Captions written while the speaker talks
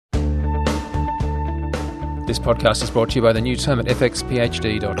This podcast is brought to you by the new term at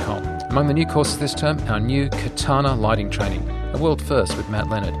fxphd.com. Among the new courses this term, our new Katana lighting training, a world first with Matt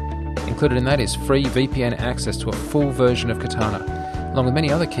Leonard. Included in that is free VPN access to a full version of Katana, along with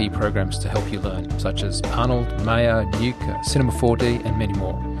many other key programs to help you learn, such as Arnold, Maya, Nuke, Cinema 4D, and many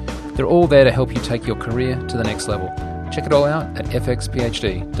more. They're all there to help you take your career to the next level. Check it all out at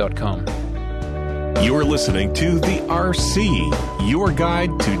fxphd.com. You're listening to The RC, your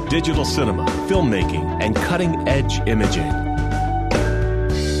guide to digital cinema, filmmaking, and cutting-edge imaging.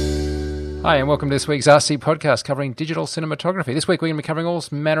 Hi, and welcome to this week's RC podcast covering digital cinematography. This week we're going to be covering all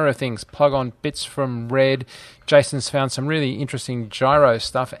manner of things. Plug on bits from Red. Jason's found some really interesting gyro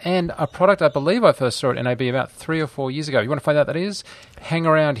stuff and a product I believe I first saw at NAB about 3 or 4 years ago. You want to find out what that is? Hang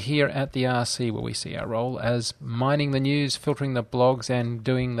around here at the RC where we see our role as mining the news, filtering the blogs, and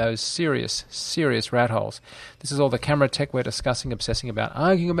doing those serious rat holes. This is all the camera tech we're discussing, obsessing about,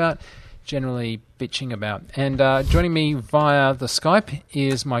 arguing about, generally bitching about. And joining me via the Skype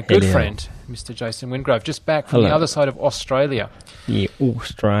is my good friend, Mr. Jason Wingrove, just back from the other side of Australia. Yeah,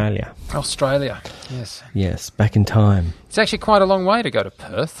 Australia, yes. Yes, back in time. It's actually quite a long way to go to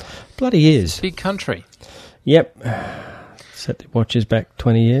Perth. Bloody is. Big country. Yep. Set the watches back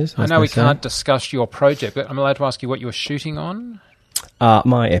 20 years. I know we can't discuss your project, but I'm allowed to ask you what you were shooting on?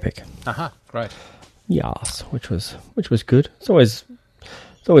 My Epic. Aha, great. Yes, which was good. It's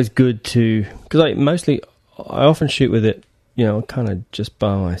always good to, because I often shoot with it, kind of just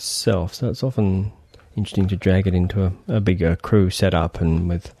by myself. So it's often interesting to drag it into a bigger crew setup and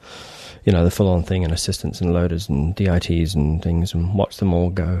with, the full-on thing and assistants and loaders and DITs and things and watch them all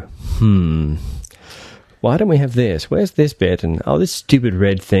go, why don't we have this? Where's this bit? And, this stupid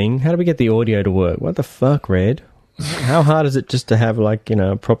Red thing. How do we get the audio to work? What the fuck, Red? How hard is it just to have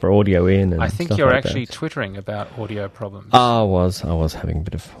proper audio in? And I think you're actually twittering about audio problems. I was having a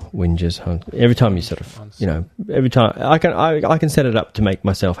bit of whinges. Every time you sort of, every time I can set it up to make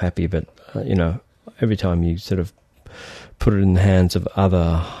myself happy, but every time you sort of put it in the hands of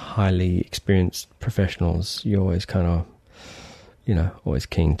other highly experienced professionals, you're always kind of, always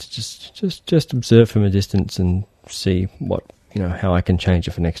keen to just observe from a distance and see what how I can change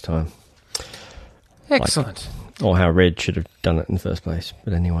it for next time. Excellent. Or how Red should have done it in the first place.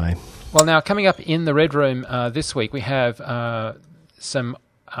 But anyway. Well, now, coming up in the Red Room this week, we have some...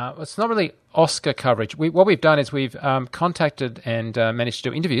 it's not really Oscar coverage. What we've done is we've contacted and managed to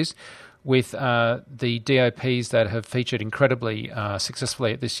do interviews with the DOPs that have featured incredibly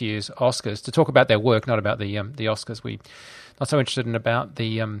successfully at this year's Oscars to talk about their work, not about the Oscars. We're not so interested in about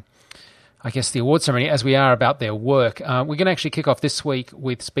the... the award ceremony as we are about their work. We're going to actually kick off this week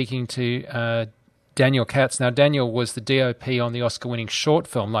with speaking to Daniel Katz. Now, Daniel was the DOP on the Oscar-winning short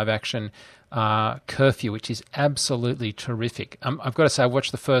film, live-action Curfew, which is absolutely terrific. I've got to say, I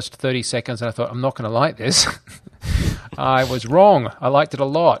watched the first 30 seconds and I thought, I'm not going to like this. I was wrong. I liked it a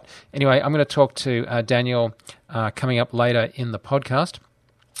lot. Anyway, I'm going to talk to Daniel coming up later in the podcast.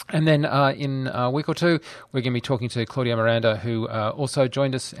 And then in a week or two, we're going to be talking to Claudia Miranda, who also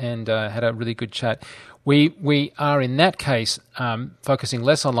joined us and had a really good chat. We are, in that case, focusing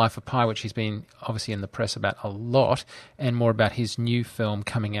less on Life of Pi, which he's been obviously in the press about a lot, and more about his new film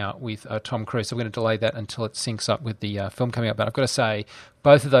coming out with Tom Cruise. So we're going to delay that until it syncs up with the film coming out. But I've got to say,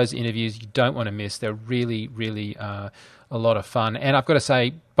 both of those interviews you don't want to miss. They're really, really a lot of fun. And I've got to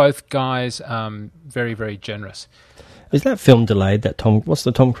say, both guys very, very generous. Is that film delayed? What's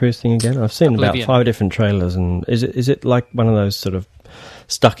the Tom Cruise thing again? I've seen Oblivion. About 5 different trailers, and is it like one of those sort of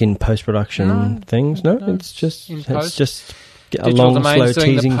stuck in post-production things? No, it's just a long, slow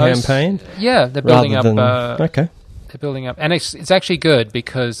teasing campaign. Yeah, they're building up. Okay, they're building up, and it's actually good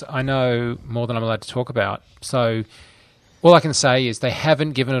because I know more than I'm allowed to talk about. So all I can say is they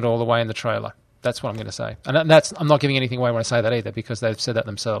haven't given it all away in the trailer. That's what I'm going to say. And I'm not giving anything away when I say that either, because they've said that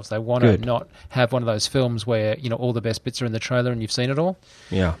themselves. They want to not have one of those films where, all the best bits are in the trailer and you've seen it all.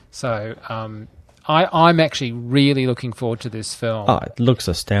 Yeah. So I'm actually really looking forward to this film. Oh, it looks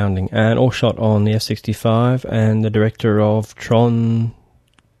astounding. And all shot on the F-65, and the director of Tron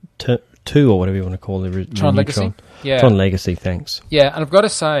 2, or whatever you want to call the Tron Legacy? Yeah. Tron Legacy, thanks. Yeah, and I've got to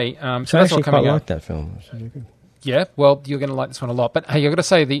say... so I actually quite like that film. Yeah, well, you're going to like this one a lot. But hey, I've got to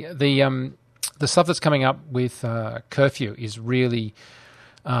say, the stuff that's coming up with Curfew is really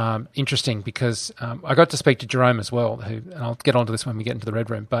interesting because I got to speak to Jerome as well, and I'll get onto this when we get into the Red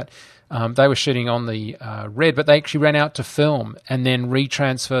Room, but they were shooting on the Red, but they actually ran out to film and then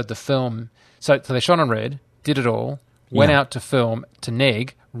retransferred the film. So they shot on Red, did it all, went out to film to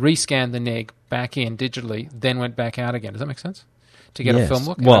neg, rescanned the neg back in digitally, then went back out again. Does that make sense? To get a film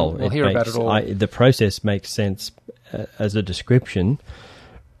look? Well, we'll hear about it all. The process makes sense as a description.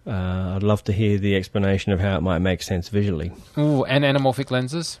 I'd love to hear the explanation of how it might make sense visually. Ooh, and anamorphic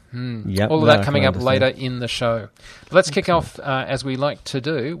lenses. Yep, all of that coming up later understand. in the show. Let's kick off, as we like to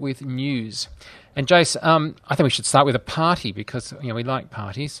do, with news. And Jace, I think we should start with a party because we like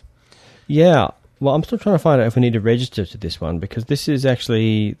parties. Yeah. Well, I'm still trying to find out if we need to register to this one because this is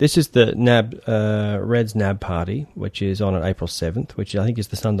the NAB Red's NAB party, which is on April 7th, which I think is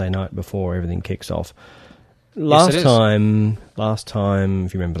the Sunday night before everything kicks off. Last time,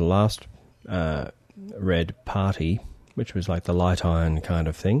 if you remember the last Red party, which was like the light iron kind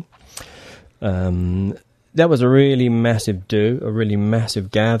of thing, that was a really massive a really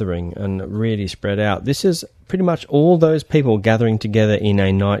massive gathering and really spread out. This is pretty much all those people gathering together in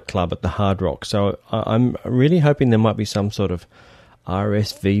a nightclub at the Hard Rock. So I'm really hoping there might be some sort of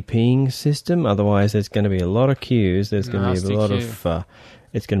RSVPing system. Otherwise, there's going to be a lot of queues. There's going to be a lot of...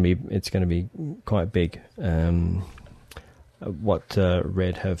 It's going to be quite big. What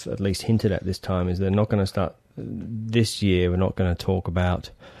Red have at least hinted at this time is they're not going to start this year. We're not going to talk about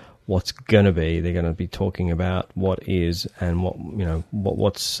what's going to be. They're going to be talking about what is and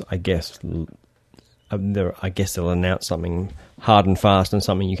what's. I guess they'll announce something hard and fast and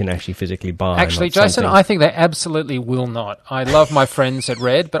something you can actually physically buy. Actually, Jason, I think they absolutely will not. I love my friends at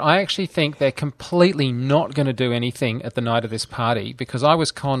Red, but I actually think they're completely not going to do anything at the night of this party because I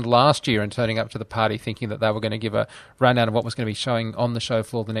was conned last year and turning up to the party thinking that they were going to give a rundown of what was going to be showing on the show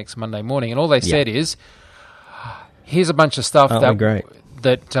floor the next Monday morning. And all they said is, here's a bunch of stuff that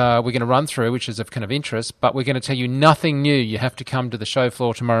we're going to run through, which is of kind of interest, but we're going to tell you nothing new. You have to come to the show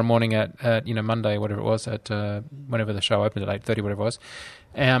floor tomorrow morning at Monday, whatever it was, at whenever the show opened at 8:30, whatever it was.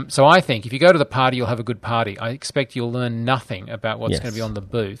 So I think if you go to the party, you'll have a good party. I expect you'll learn nothing about what's going to be on the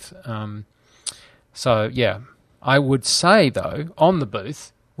booth. I would say, though, on the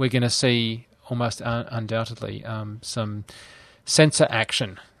booth, we're going to see almost undoubtedly some sensor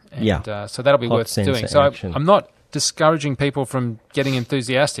action. And, so that'll be worth doing. So I'm not discouraging people from getting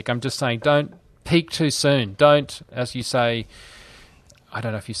enthusiastic. I'm just saying don't peak too soon. Don't, as you say, I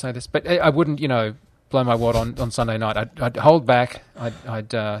don't know if you say this, but I wouldn't, blow my wad on Sunday night. I'd hold back.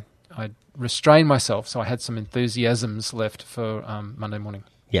 I'd restrain myself so I had some enthusiasms left for Monday morning.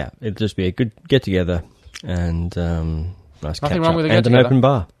 Yeah, it'd just be a good get-together and nice Nothing wrong with a and get-together. An open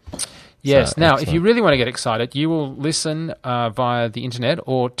bar. Yes. So, now, excellent. If you really want to get excited, you will listen via the internet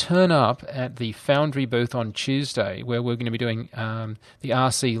or turn up at the Foundry booth on Tuesday, where we're going to be doing the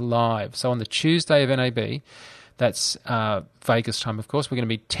RC Live. So on the Tuesday of NAB, that's Vegas time, of course, we're going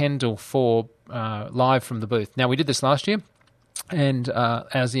to be 10 till 4 live from the booth. Now, we did this last year, and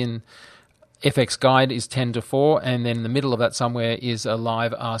as in FX Guide is 10 to 4, and then in the middle of that somewhere is a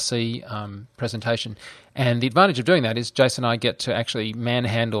live RC presentation. And the advantage of doing that is Jason and I get to actually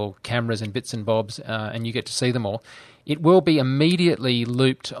manhandle cameras and bits and bobs, and you get to see them all. It will be immediately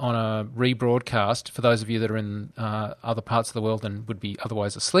looped on a rebroadcast for those of you that are in other parts of the world and would be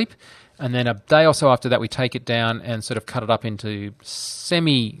otherwise asleep. And then a day or so after that, we take it down and sort of cut it up into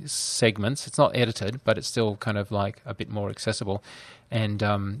semi-segments. It's not edited, but it's still kind of like a bit more accessible. And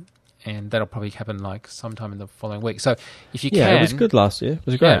that'll probably happen like sometime in the following week. So if you can... Yeah, it was good last year. It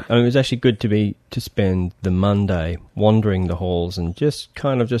was great. Yeah. I mean, it was actually good to spend the Monday wandering the halls and just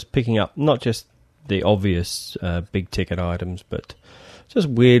picking up not just the obvious big-ticket items, but just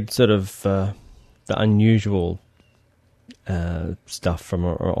weird sort of the unusual stuff from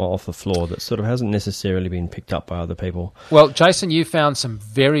off the floor that sort of hasn't necessarily been picked up by other people. Well, Jason, you found some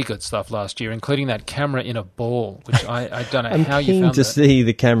very good stuff last year, including that camera in a ball, which I don't know how you found I'm keen to that. see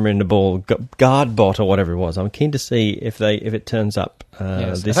the camera in the ball, guard bot or whatever it was. I'm keen to see if it turns up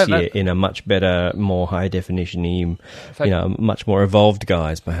this year in a much better, more high definition, much more evolved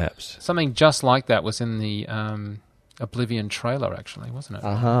guise, perhaps. Something just like that was in the Oblivion trailer, actually, wasn't it?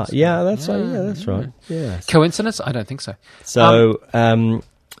 Aha! Yeah, that's right. Yeah. Coincidence? I don't think so. So,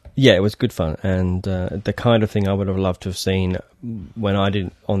 it was good fun, and the kind of thing I would have loved to have seen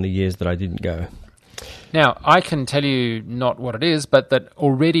on the years that I didn't go. Now, I can tell you not what it is, but that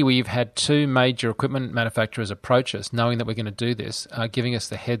already we've had 2 major equipment manufacturers approach us, knowing that we're going to do this, giving us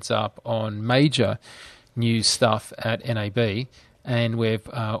the heads up on major new stuff at NAB, and we've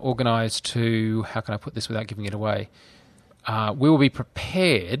organised to, how can I put this without giving it away? We will be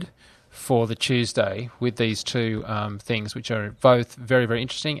prepared for the Tuesday with these 2 things, which are both very, very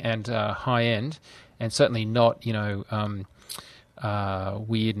interesting and high-end, and certainly not,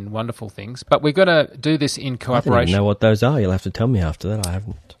 weird and wonderful things. But we're going to do this in cooperation. I don't even know what those are. You'll have to tell me after that. I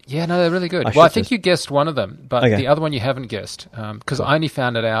haven't. Yeah, no, they're really good. I think you guessed one of them, but the other one you haven't guessed, because I only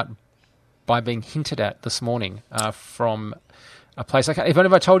found it out by being hinted at this morning from a place. If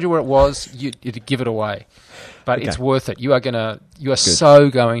I told you where it was, you'd give it away. But it's worth it. You are so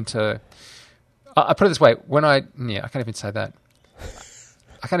going to. I put it this way: I can't even say that.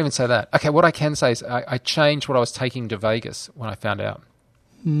 Okay, what I can say is I changed what I was taking to Vegas when I found out.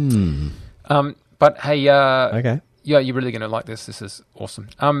 But hey, okay. Yeah, you're really going to like this. This is awesome.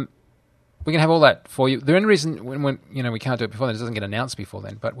 We can have all that for you. The only reason when we can't do it before then, it doesn't get announced before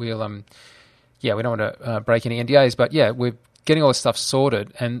then. But we'll we don't want to break any NDAs. But yeah, we're getting all this stuff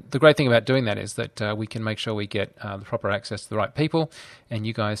sorted. And the great thing about doing that is that we can make sure we get the proper access to the right people, and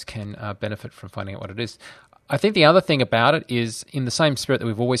you guys can benefit from finding out what it is. I think the other thing about it is in the same spirit that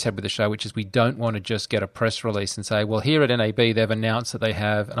we've always had with the show, which is we don't want to just get a press release and say, well, here at NAB, they've announced that they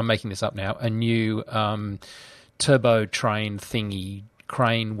have, and I'm making this up now, a new turbo train thingy,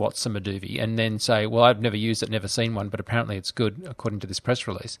 crane Watson-Madoovie, and then say, well, I've never used it, never seen one, but apparently it's good according to this press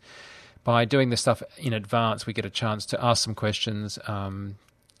release. By doing this stuff in advance, we get a chance to ask some questions. And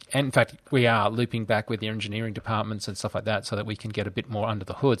in fact, we are looping back with the engineering departments and stuff like that so that we can get a bit more under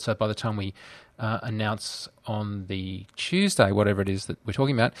the hood. So by the time we announce on the Tuesday, whatever it is that we're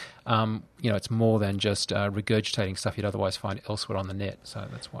talking about, it's more than just regurgitating stuff you'd otherwise find elsewhere on the net. So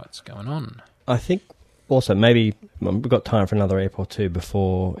that's what's going on. I think also maybe we've got time for another ep or two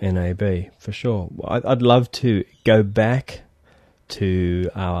before NAB, for sure. I'd love to go back to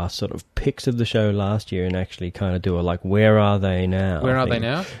our sort of picks of the show last year and actually kind of do a where are they now? Where are they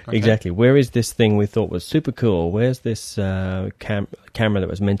now? Okay. Exactly. Where is this thing we thought was super cool? Where's this camera that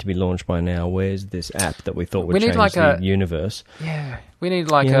was meant to be launched by now? Where's this app that we thought would change the universe? Yeah. We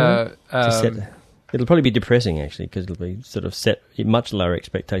need it'll probably be depressing actually, because it'll be sort of set much lower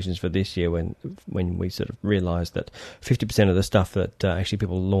expectations for this year when we sort of realise that 50% of the stuff that actually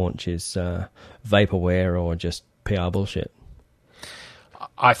people launch is vaporware or just PR bullshit.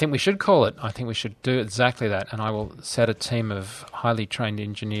 I think we should call it. I think we should do exactly that, and I will set a team of highly trained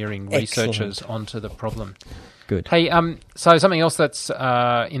engineering researchers onto the problem. Good. Hey, so something else that's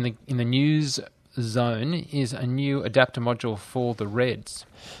in the news zone is a new adapter module for the Reds.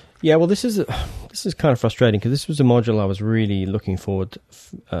 Yeah, well, this is kind of frustrating because this was a module I was really looking forward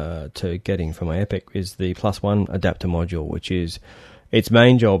to getting for my Epic. Is the +1 adapter module, which is its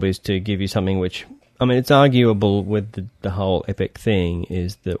main job is to give you something which. I mean, it's arguable with the whole Epic thing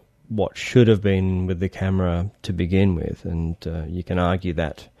is that what should have been with the camera to begin with, and you can argue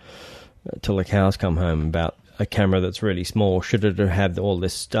that till the cows come home about a camera that's really small. Should it have had all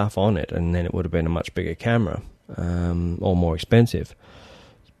this stuff on it, and then it would have been a much bigger camera or more expensive.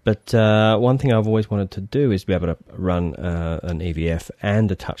 But one thing I've always wanted to do is be able to run an EVF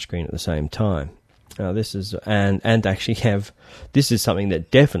and a touchscreen at the same time. This is and actually have this is something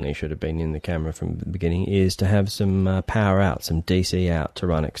that definitely should have been in the camera from the beginning, is to have some power out, some DC out to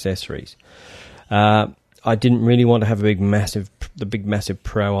run accessories. I didn't really want to have the big massive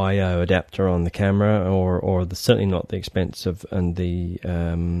Pro I/O adapter on the camera, or certainly not the expense of and the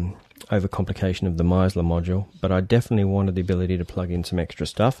overcomplication of the Meisler module. But I definitely wanted the ability to plug in some extra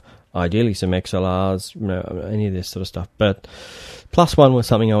stuff, ideally some XLRs, any of this sort of stuff. But +1 was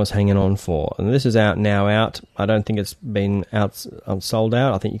something I was hanging on for, and this is now out. I don't think it's been sold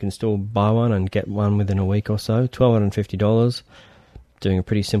out. I think you can still buy one and get one within a week or so. $1,250. Doing a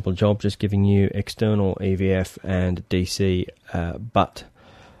pretty simple job, just giving you external EVF and DC. But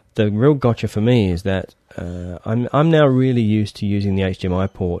the real gotcha for me is that I'm now really used to using the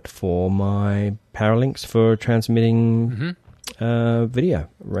HDMI port for my Paralinks for transmitting video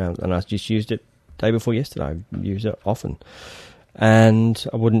around, and I just used it day before yesterday. I use it often, and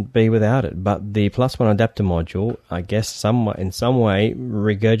I wouldn't be without it. But the +1 adapter module, I guess, in some way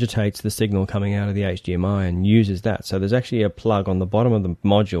regurgitates the signal coming out of the HDMI and uses that. So there's actually a plug on the bottom of the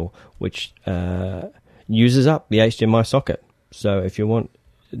module which uses up the HDMI socket. So if you want,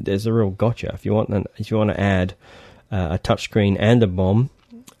 there's a real gotcha. If you want to add a touchscreen and a BOM,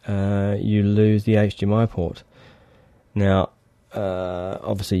 you lose the HDMI port. Now,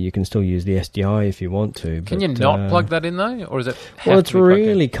 obviously, you can still use the SDI if you want to. Can you not plug that in though, or is it? Well, it's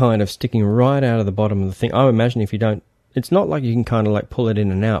really kind of sticking right out of the bottom of the thing. I imagine if you don't, it's not like you can kind of pull it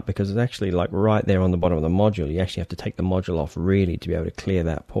in and out, because it's actually right there on the bottom of the module. You actually have to take the module off really to be able to clear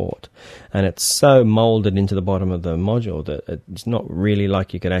that port, and it's so molded into the bottom of the module that it's not really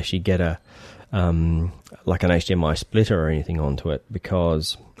like you could actually get like an HDMI splitter or anything onto it,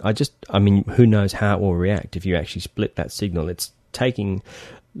 because I mean, who knows how it will react if you actually split that signal. It's taking,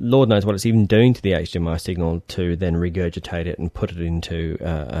 Lord knows what it's even doing to the HDMI signal to then regurgitate it and put it into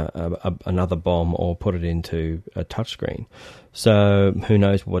another BOM or put it into a touchscreen. So who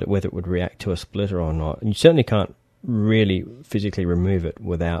knows whether it would react to a splitter or not. And you certainly can't really physically remove it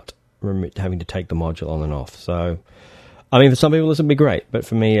without having to take the module on and off. So I mean, for some people this would be great, but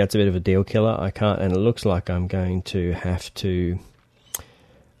for me, it's a bit of a deal killer. I can't, and it looks like I'm going to have to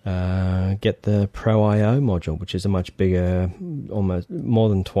get the Pro I/O module, which is a much bigger, almost more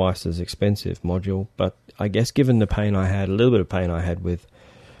than twice as expensive module. But I guess given the pain I had, a little bit of pain I had with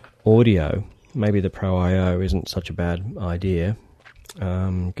audio, maybe the Pro I/O isn't such a bad idea,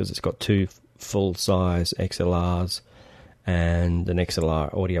 because it's got two full-size XLRs and an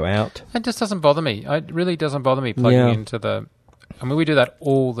XLR audio out. It just doesn't bother me. It really doesn't bother me plugging into the... I mean, we do that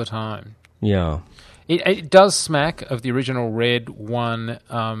all the time. Yeah. It does smack of the original Red 1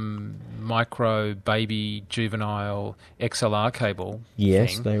 micro baby juvenile XLR cable.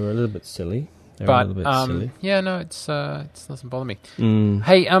 Yes, thing. they were a little bit silly. But it doesn't bother me.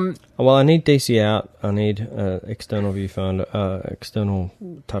 Hey, well, I need DC out. I need external viewfinder, external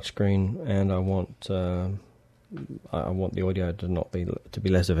touchscreen, and I want the audio to be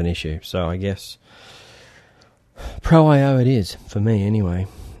less of an issue. So I guess Pro I/O it is for me anyway.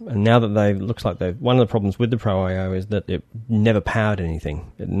 And now that one of the problems with the Pro I/O is that it never powered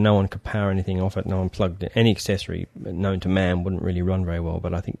anything. No one could power anything off it. No one plugged it. Any accessory known to man wouldn't really run very well.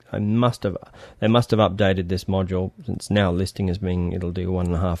 But I think they must have updated this module. It's now listing as being it'll do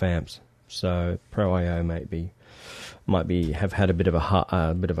 1.5 amps. So Pro I/O might have had a bit of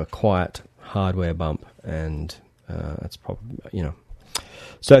a quiet hardware bump, and that's probably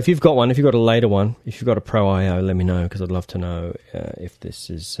So if you've got a later one, if you've got a Pro I/O, let me know, because I'd love to know if they've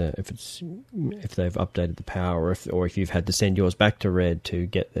updated the power, or if you've had to send yours back to Red to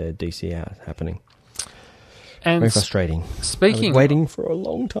get the DC out happening. And very frustrating. I was waiting for a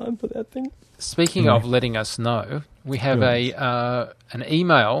long time for that thing. Speaking of letting us know, we have an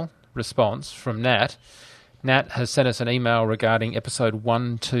email response from Nat. Nat has sent us an email regarding episode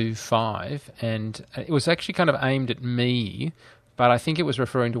 125, and it was actually kind of aimed at me, but I think it was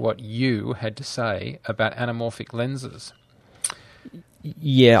referring to what you had to say about anamorphic lenses.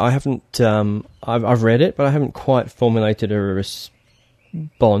 Yeah, I haven't. I've read it, but I haven't quite formulated a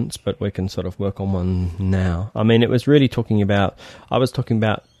response. But we can sort of work on one now. I mean, it was really talking about. I was talking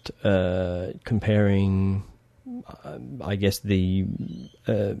about comparing, I guess, the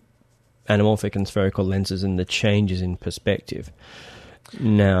anamorphic and spherical lenses and the changes in perspective.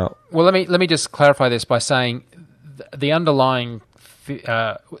 Now, well, let me just clarify this by saying the underlying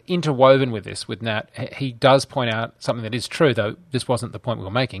interwoven with Nat, he does point out something that is true, though this wasn't the point we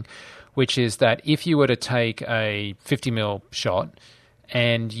were making, which is that if you were to take a 50mm shot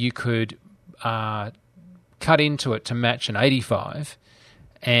and you could cut into it to match an 85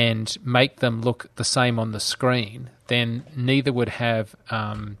 and make them look the same on the screen, then neither would have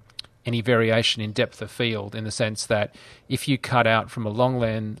any variation in depth of field, in the sense that if you cut out from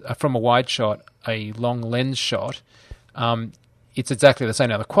a wide shot, a long lens shot, it's exactly the same.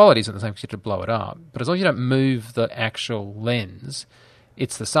 Now, the qualities are the same because you have to blow it up, but as long as you don't move the actual lens,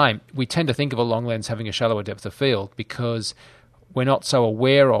 it's the same. We tend to think of a long lens having a shallower depth of field because we're not so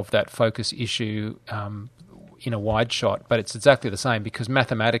aware of that focus issue in a wide shot, but it's exactly the same because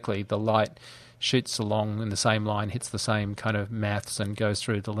mathematically the light shoots along in the same line, hits the same kind of maths, and goes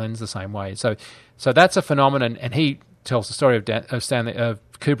through the lens the same way. So that's a phenomenon, and he tells the story of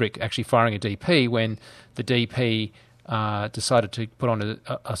Kubrick actually firing a DP when the DP decided to put on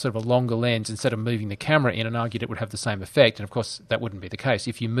a sort of a longer lens instead of moving the camera in, and argued it would have the same effect. And of course, that wouldn't be the case.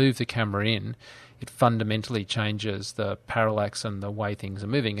 If you move the camera in, it fundamentally changes the parallax and the way things are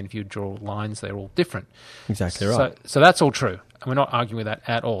moving. And if you draw lines, they're all different. Exactly right. So that's all true. And we're not arguing with that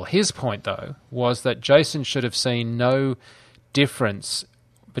at all. His point, though, was that Jason should have seen no difference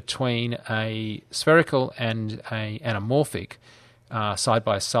between a spherical and a anamorphic side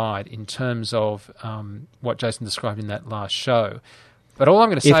by side in terms of what Jason described in that last show. But all I'm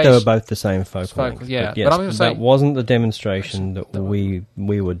going to say if they were both the same focal length. Yeah, but yes, but I'm going to say that wasn't the demonstration that we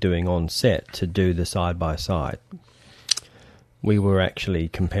were doing on set to do the side by side. We were actually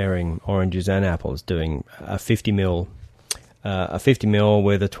comparing oranges and apples, doing a 50mm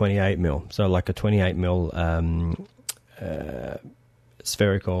with a 28mm. So like a 28mm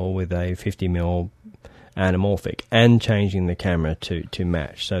spherical with a 50mm anamorphic, and changing the camera to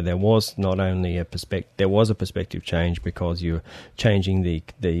match. So there was not only a perspective change because you're changing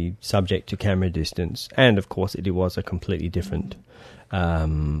the subject to camera distance, and of course it was a completely different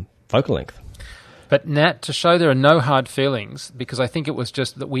focal length. But Nat, to show there are no hard feelings, because I think it was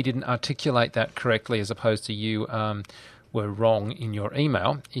just that we didn't articulate that correctly, as opposed to you were wrong in your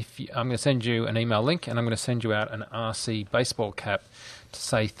email. I'm going to send you an email link, and I'm going to send you out an RC baseball cap to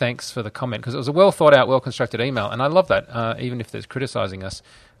say thanks for the comment, because it was a well thought out, well constructed email, and I love that. Even if there's criticising us,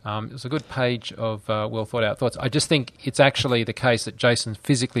 it was a good page of well thought out thoughts. I just think it's actually the case that Jason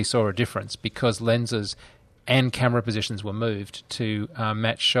physically saw a difference because lenses and camera positions were moved to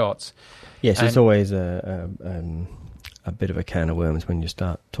match shots. Yes, it's always a bit of a can of worms when you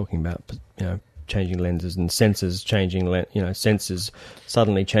start talking about, changing lenses and sensors changing, sensors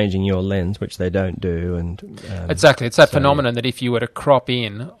suddenly changing your lens, which they don't do. And exactly, it's that phenomenon that if you were to crop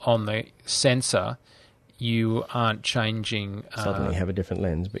in on the sensor, you aren't changing. Suddenly have a different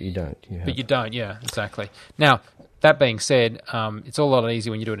lens, but you don't. You don't, yeah, exactly. Now, that being said, it's all a lot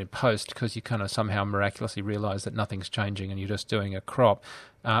easier when you do it in post because you kind of somehow miraculously realise that nothing's changing and you're just doing a crop.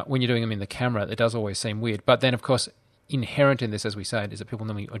 When you're doing them in the camera, it does always seem weird. But then, of course, inherent in this, as we say, is that people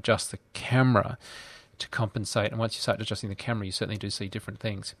normally adjust the camera to compensate. And once you start adjusting the camera, you certainly do see different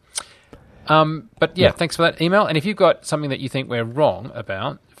things. But yeah, thanks for that email. And if you've got something that you think we're wrong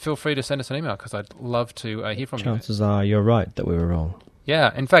about, feel free to send us an email because I'd love to hear from you. Chances are you're right that we were wrong.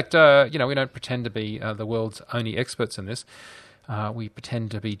 Yeah, in fact, we don't pretend to be the world's only experts in this. We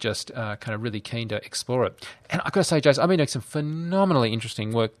pretend to be just kind of really keen to explore it. And I've got to say, Jace, I've been doing some phenomenally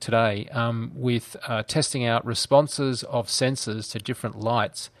interesting work today with testing out responses of sensors to different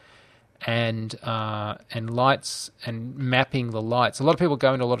lights and lights and mapping the lights. A lot of people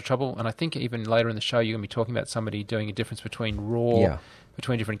go into a lot of trouble, and I think even later in the show you're going to be talking about somebody doing a difference between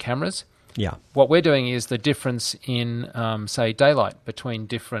between different cameras. Yeah. What we're doing is the difference in, say, daylight between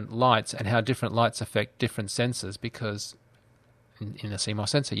different lights and how different lights affect different sensors because in a CMOS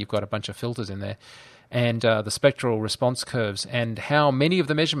sensor you've got a bunch of filters in there and the spectral response curves and how many of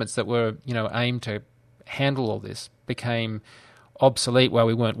the measurements that were, aimed to handle all this became obsolete while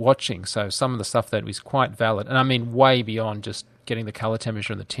we weren't watching. So some of the stuff that was quite valid, and I mean way beyond just getting the color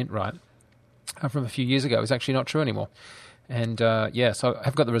temperature and the tint right, from a few years ago is actually not true anymore. And so I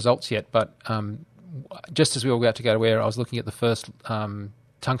haven't got the results yet, but just as we were about to go to air, I was looking at the first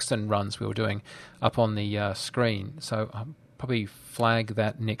tungsten runs we were doing up on the screen. So I'll probably flag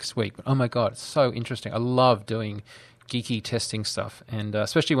that next week. But oh my God, it's so interesting. I love doing geeky testing stuff, and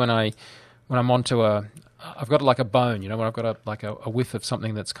especially when I'm onto I've got like a bone, when I've got a whiff of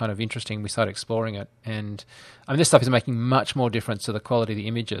something that's kind of interesting, we start exploring it. And I mean, this stuff is making much more difference to the quality of the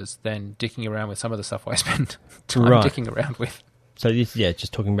images than dicking around with some of the stuff I spend time dicking around with. So this,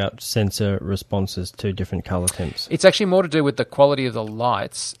 just talking about sensor responses to different color temps. It's actually more to do with the quality of the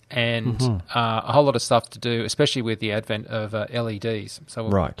lights and a whole lot of stuff to do, especially with the advent of LEDs. So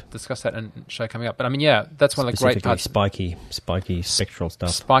we'll discuss that in the show coming up. But I mean, that's one of the great parts. Spiky spectral stuff.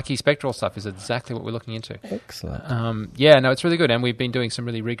 Spiky spectral stuff is exactly what we're looking into. Excellent. It's really good. And we've been doing some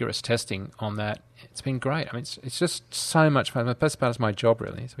really rigorous testing on that. It's been great. I mean, it's just so much fun. The best part is my job,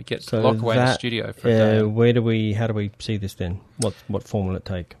 really. So we get to lock away in the studio for a day. How do we see this then? What form will it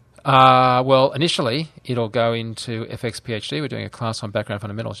take? Well, initially, it'll go into FX PhD. We're doing a class on background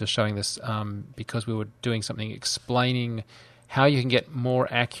fundamentals, just showing this because we were doing something explaining how you can get more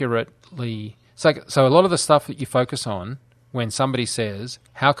accurately. So a lot of the stuff that you focus on when somebody says,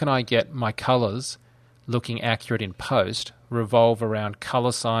 how can I get my colors looking accurate in post, revolve around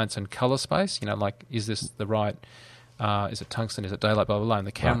color science and color space. Like, is this the right, is it tungsten, is it daylight, blah, blah, blah, in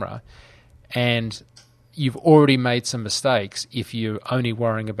the camera. Right. And you've already made some mistakes if you're only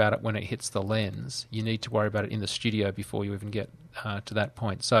worrying about it when it hits the lens. You need to worry about it in the studio before you even get to that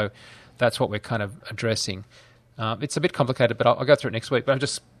point. So that's what we're kind of addressing. It's a bit complicated, but I'll go through it next week. But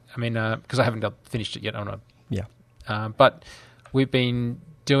because I haven't finished it yet. But we've been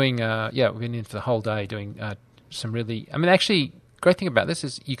doing, we've been in for the whole day doing some really, actually, great thing about this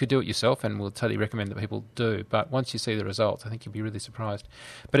is you could do it yourself, and we'll totally recommend that people do. But once you see the results, I think you'll be really surprised.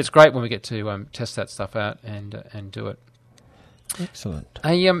 But it's great when we get to test that stuff out and do it. Excellent.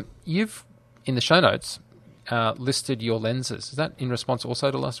 You've, in the show notes, listed your lenses. Is that in response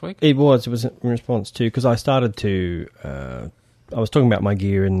also to last week? It was in response to, because I started to, I was talking about my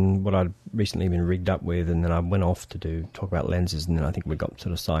gear and what I'd recently been rigged up with, and then I went off to talk about lenses, and then I think we got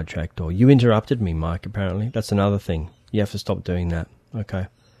sort of sidetracked. Or you interrupted me, Mike, apparently. That's another thing. You have to stop doing that. Okay.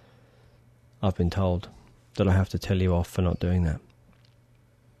 I've been told that I have to tell you off for not doing that.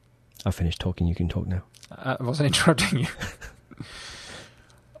 I finished talking. You can talk now. I wasn't interrupting you.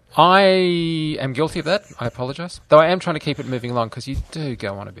 I am guilty of that. I apologise. Though I am trying to keep it moving along because you do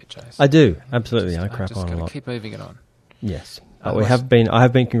go on a bit, Jace. I do. Absolutely. I crap on a lot. Keep moving it on. Yes. I have been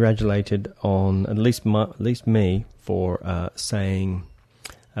congratulated on at least me for saying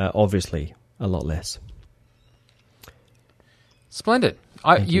obviously a lot less. Splendid.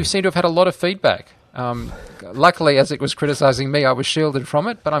 You seem to have had a lot of feedback. Luckily, as it was criticising me, I was shielded from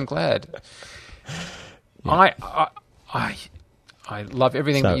it, but I'm glad. Yeah. I love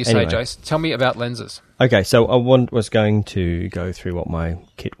everything that you say, Jace. Tell me about lenses. Okay, so I was going to go through what my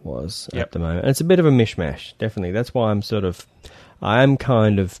kit was at the moment. And it's a bit of a mishmash, definitely. That's why I'm sort of... I am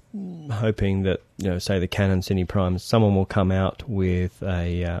kind of hoping that, say the Canon Cine Prime, someone will come out with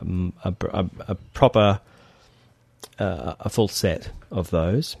a proper, a full set of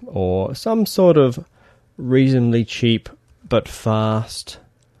those, or some sort of reasonably cheap but fast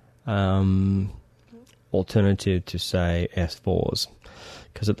alternative to, say, S4s.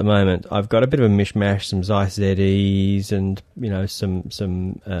 Because at the moment I've got a bit of a mishmash, some Zeiss ZEs and some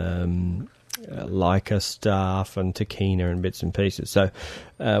Leica stuff and Tacina and bits and pieces. So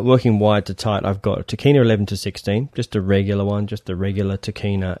working wide to tight, I've got Tacina 11-16, just a regular one, just a regular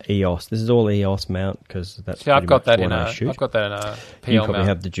Tacina EOS. This is all EOS mount because that's I've got that in I shoot. I've got that in a PL You probably mount.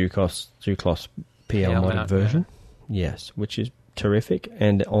 have the Duclos PL modded mount version. Yes, which is terrific,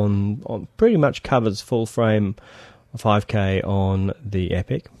 and on pretty much covers full frame 5K on the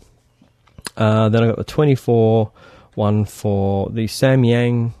Epic. Then I got the 24-1 the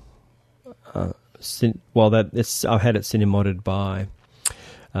Samyang. I've had it cinemodded by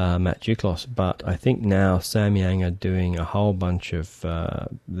Matt Duclos, but I think now Samyang are doing a whole bunch of.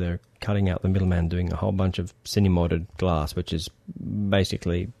 They're cutting out the middleman, doing a whole bunch of cinemodded glass, which is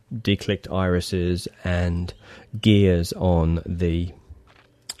basically declicked irises and gears on the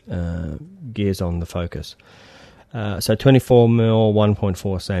focus. So 24mm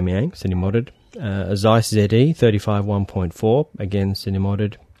 1.4 Samyang cinemodded, a Zeiss ZE 35 1.4 again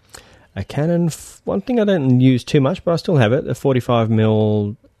cinemodded, a Canon one thing I don't use too much but I still have it, a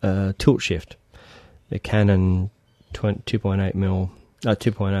 45mm tilt shift, the Canon 2.8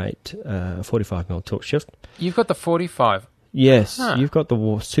 45mm tilt shift. You've got the 45. Yes, You've got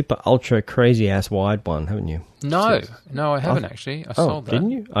the super ultra crazy ass wide one, haven't you? No, I haven't actually. I sold that.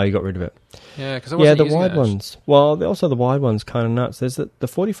 Didn't you? Oh, you got rid of it. Yeah, because I wasn't the using wide it, ones. Well, also the wide one's kind of nuts. There's the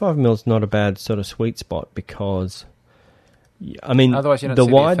 45mm is not a bad sort of sweet spot because, I mean, otherwise you don't the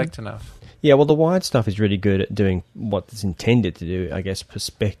see wide, the effect enough. Yeah, well, the wide stuff is really good at doing what it's intended to do. I guess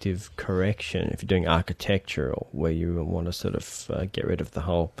perspective correction. If you're doing architecture or where you want to sort of get rid of the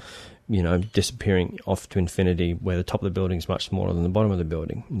whole, disappearing off to infinity, where the top of the building is much smaller than the bottom of the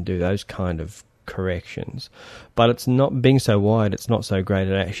building, and do those kind of corrections. But it's not being so wide, it's not so great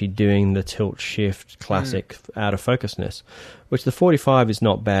at actually doing the tilt shift classic out of focusness, which the 45 is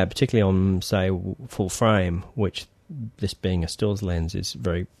not bad, particularly on, say, full frame, which this being a stills lens is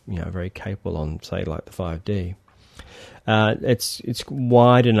very capable on, say, like the 5D. It's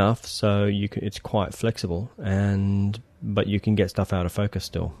wide enough so it's quite flexible, but you can get stuff out of focus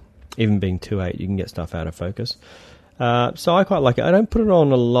still. Even being 2.8, you can get stuff out of focus. So I quite like it. I don't put it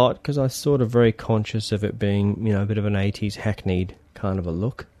on a lot because I'm sort of very conscious of it being, a bit of an 80s hackneyed kind of a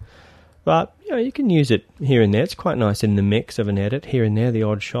look. But, you can use it here and there. It's quite nice in the mix of an edit. Here and there, the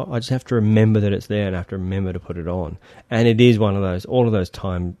odd shot. I just have to remember that it's there and I have to remember to put it on. And it is one of those, all of those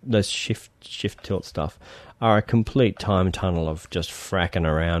shift tilt stuff are a complete time tunnel of just fracking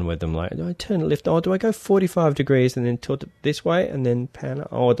around with them. Like, do I turn it left? Oh, do I go 45 degrees and then tilt it this way and then pan it?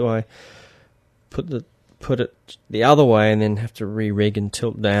 Or do I put it the other way and then have to re-rig and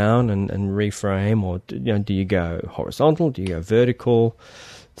tilt down and reframe? Or, do you go horizontal? Do you go vertical?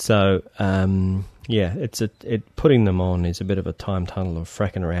 So, putting them on is a bit of a time tunnel of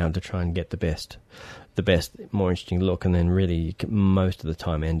fracking around to try and get the best, more interesting look, and then really you can, most of the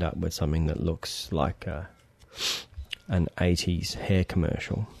time, end up with something that looks like an 80s hair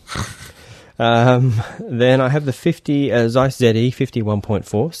commercial. Then I have the 50 Zeiss ZE 50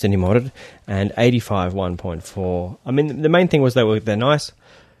 1.4 cinemodded and 85 1.4. I mean, the main thing was they're nice.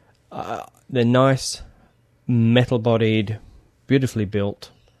 They're nice, metal-bodied, beautifully built,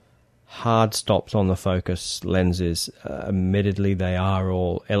 hard stops on the focus lenses. Admittedly, they are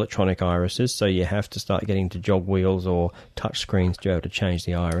all electronic irises, so you have to start getting to jog wheels or touch screens to be able to change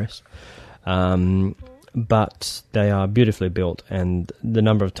the iris. But they are beautifully built, and the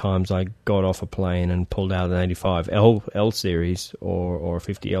number of times I got off a plane and pulled out an 85 L series or a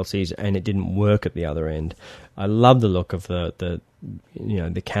 50 LCs and it didn't work at the other end. I love the look of the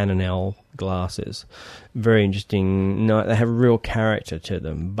Canon L glasses. Very interesting. No, they have real character to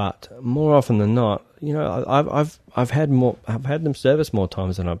them, but more often than not, I've had them serviced more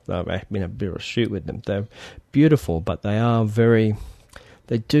times than I've been able to shoot with them. They're beautiful, but they are very.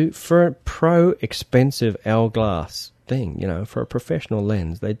 They do, for a pro expensive L glass thing, for a professional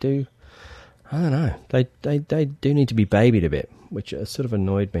lens, they do, I don't know, they do need to be babied a bit, which sort of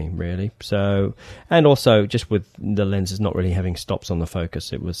annoyed me, really. So, and also just with the lenses not really having stops on the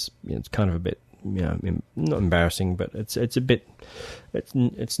focus, it was, it's kind of a bit, not embarrassing, but it's a bit,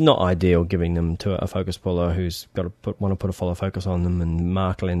 it's not ideal giving them to a focus puller who's got to want to put a follow focus on them and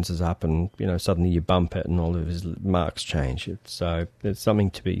mark lenses up, and suddenly you bump it and all of his marks change. So there's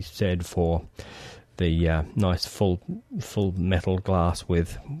something to be said for the nice full metal glass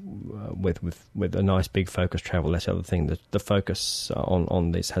with a nice big focus travel. That's the other thing. The focus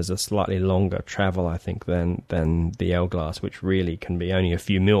on this has a slightly longer travel, I think, than the L glass, which really can be only a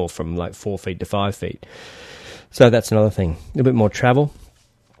few mil from like 4 feet to 5 feet. So that's another thing. A little bit more travel.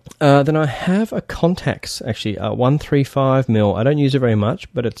 Then I have a Contax, actually, a 135mm. I don't use it very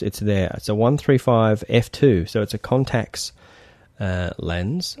much, but it's there. It's a 135 f2, so it's a Contax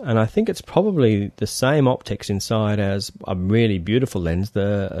lens, and I think it's probably the same optics inside as a really beautiful lens,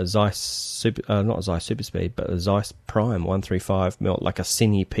 the Zeiss not Zeiss Super Speed, but the Zeiss Prime 135mm, like a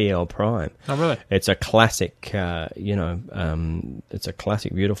Cine PL Prime. Oh, really? It's a classic, it's a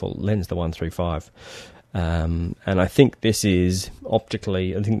classic beautiful lens, the 135. And I think this is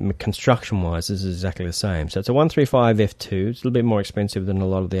optically, I think construction-wise, this is exactly the same. So it's a 135 f2. It's a little bit more expensive than a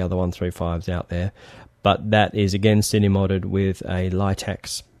lot of the other 135s out there. But that is, again, cinemodded with a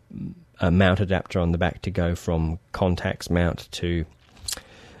Litex mount adapter on the back to go from Contax mount to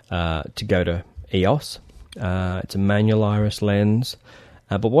go to EOS. It's a manual iris lens.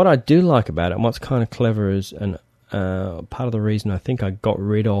 But what I do like about it, and what's kind of clever is, and part of the reason I think I got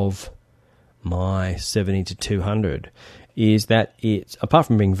rid of my 70-200 is that it's, apart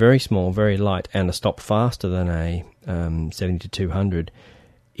from being very small, very light, and a stop faster than a 70-200,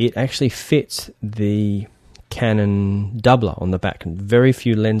 it actually fits the Canon doubler on the back. And very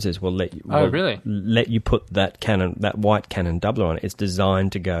few lenses will let you let you put that white Canon doubler on it. It's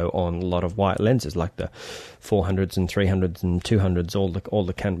designed to go on a lot of white lenses, like the 400s and 300s and 200s, all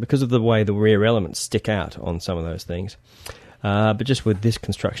the Canon, because of the way the rear elements stick out on some of those things. But just with this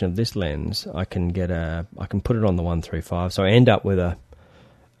construction of this lens, I can put it on the 135. So I end up with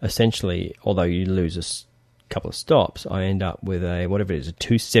essentially, although you lose a couple of stops, I end up with a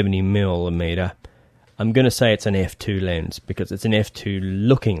 270mm. I'm going to say it's an f2 lens because it's an f2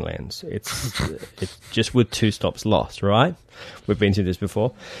 looking lens. It's just with 2 stops lost, right? We've been through this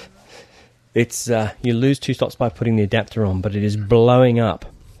before. It's you lose 2 stops by putting the adapter on, but it is blowing up.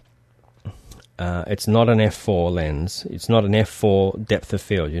 It's not an f4 lens. It's not an f4 depth of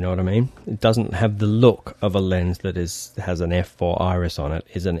field, you know what I mean? It doesn't have the look of a lens that has an f4 iris on it.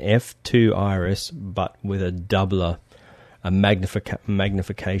 It's an f2 iris, but with a doubler, a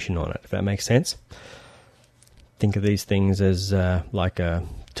magnification on it, if that makes sense. Think of these things as like a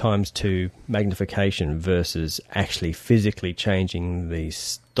 ×2 magnification versus actually physically changing the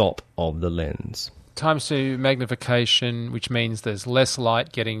stop of the lens. ×2 magnification, which means there's less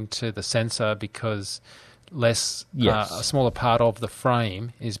light getting to the sensor because a smaller part of the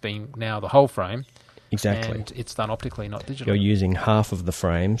frame is being now the whole frame. Exactly. And it's done optically, not digitally. You're using half of the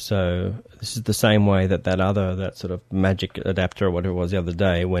frame, so this is the same way that sort of magic adapter or whatever it was the other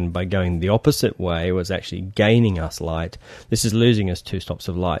day, when by going the opposite way was actually gaining us light. This is losing us 2 stops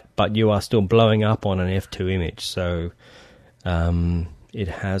of light, but you are still blowing up on an f2 image, so it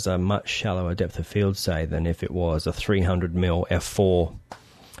has a much shallower depth of field, say, than if it was a 300mm f4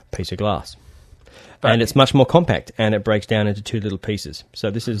 piece of glass. But and it's much more compact, and it breaks down into 2 little pieces.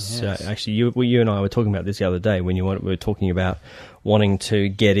 So this is actually, you and I were talking about this the other day when we were talking about wanting to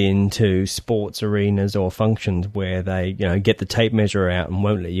get into sports arenas or functions where they, get the tape measure out and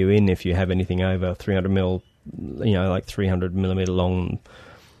won't let you in if you have anything over 300mm, like 300mm long,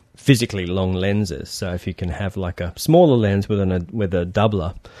 physically long lenses. So if you can have like a smaller lens with a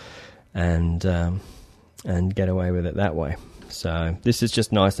doubler, and get away with it that way. So this is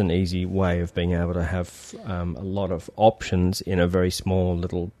just nice and easy way of being able to have a lot of options in a very small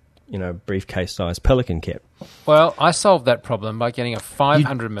little, briefcase-sized Pelican kit. Well, I solved that problem by getting a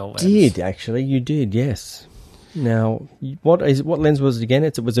 500mm lens. You did, yes. Now, what lens was it again?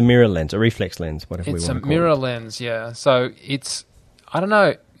 It was a mirror lens, a reflex lens, whatever we want to call it. It's a mirror lens, yeah. So it's, I don't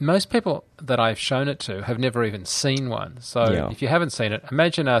know, most people that I've shown it to have never even seen one. So if you haven't seen it,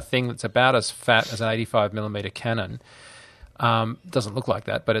 imagine a thing that's about as fat as an 85mm Canon. Doesn't look like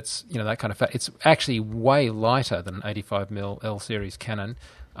that, but it's that kind of fat. It's actually way lighter than an 85mm L series Canon,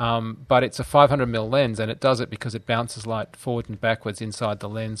 but it's a 500mm lens, and it does it because it bounces light forward and backwards inside the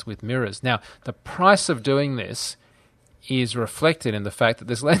lens with mirrors. Now, the price of doing this is reflected in the fact that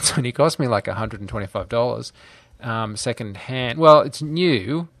this lens only cost me like $125 second hand. Well, it's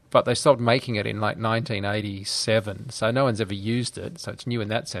new, but they stopped making it in like 1987, so no one's ever used it. So it's new in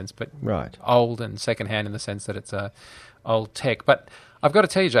that sense, but old and second hand in the sense that it's a old tech. But I've got to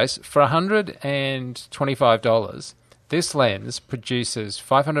tell you, Jace, for $125, this lens produces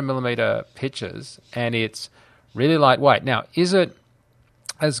 500mm pictures, and it's really lightweight. Now, is it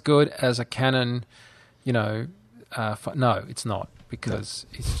as good as a Canon, no, it's not, because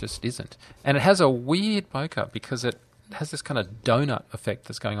it just isn't. And it has a weird bokeh because has this kind of donut effect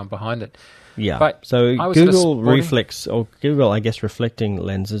that's going on behind it. Yeah. But so I was at a Google sporting- reflex, or Google, I guess, reflecting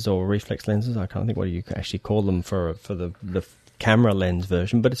lenses or reflex lenses. I can't think what you actually call them for the camera lens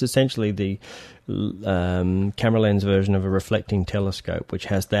version, but it's essentially the camera lens version of a reflecting telescope, which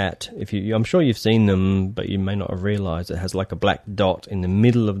has that. I'm sure you've seen them, but you may not have realised it has like a black dot in the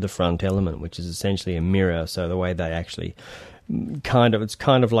middle of the front element, which is essentially a mirror. So the way they actually it's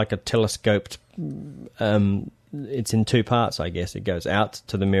kind of like a telescoped. It's in two parts, I guess. It goes out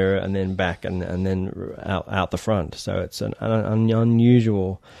to the mirror and then back and then out the front. So it's an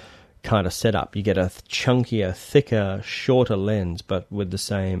unusual kind of setup. You get a chunkier, thicker, shorter lens, but with the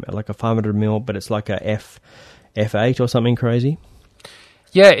same, like a 500mm, but it's like a f8 or something crazy.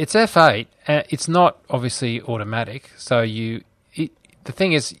 Yeah, it's f8. It's not obviously automatic. So the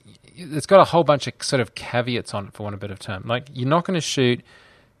thing is, it's got a whole bunch of sort of caveats on it, for want of a better term. Like, you're not going to shoot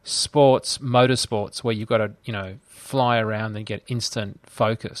motorsports where you've got to, fly around and get instant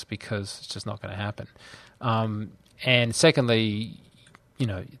focus, because it's just not going to happen. And secondly,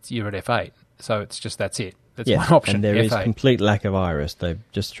 you're at f8, so that's it. That's one option. And there f8. is complete lack of iris.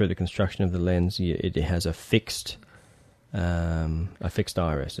 Just through the construction of the lens, it has a fixed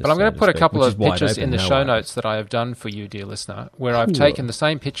iris. But I'm going to put a couple of pictures in the show notes that I have done for you, dear listener, where I've taken the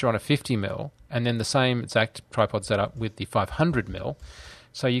same picture on a 50mm and then the same exact tripod setup with the 500mm,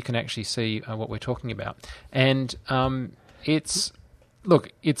 so you can actually see what we're talking about. And it's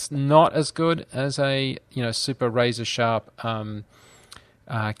not as good as a super razor sharp Canon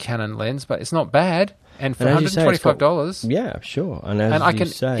lens, but it's not bad. And for $125, yeah, sure. And I can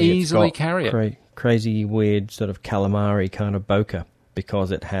easily carry it. Crazy, weird sort of calamari kind of bokeh,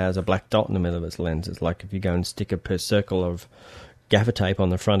 because it has a black dot in the middle of its lens. It's like if you go and stick a circle of gaffer tape on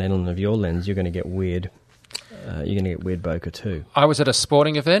the front end of your lens, you're going to get weird. You're going to get weird bokeh too. I was at a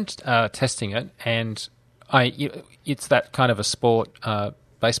sporting event testing it, and it's that kind of a sport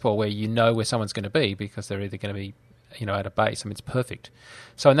baseball where where someone's going to be, because they're either going to be at a base. I mean, it's perfect.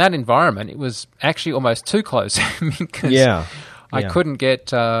 So in that environment, it was actually almost too close because I couldn't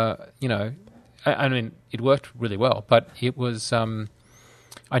get I mean, it worked really well, but it was,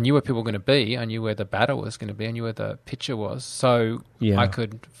 I knew where people were going to be. I knew where the batter was going to be. I knew where the pitcher was. So I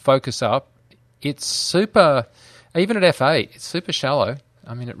could focus up. It's super, even at f8, it's super shallow.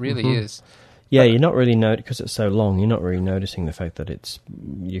 I mean, it really is. Yeah, you're not really because it's so long, you're not really noticing the fact that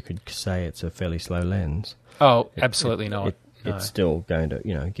you could say it's a fairly slow lens. Oh, absolutely not. No. It's still going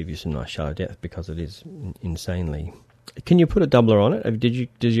to, give you some nice shallow depth, because it is insanely. Can you put a doubler on it?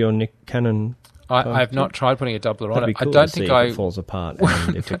 Does your Canon? I have not tried putting a doubler on it. Cool, I don't think if it falls apart,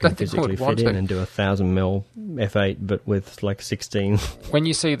 and if it can physically fit in and do 1000mm f8, but with like 16. When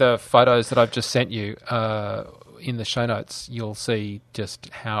you see the photos that I've just sent you in the show notes, you'll see just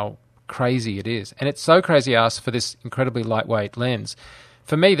how crazy it is. And it's so crazy for this incredibly lightweight lens.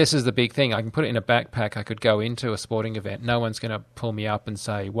 For me, this is the big thing. I can put it in a backpack. I could go into a sporting event. No one's going to pull me up and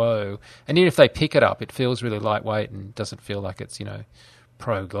say, whoa. And even if they pick it up, it feels really lightweight and doesn't feel like it's,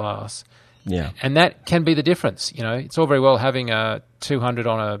 pro glass. Yeah. And that can be the difference. It's all very well having a 200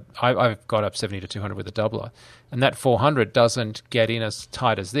 on I've got up 70 to 200 with a doubler. And that 400 doesn't get in as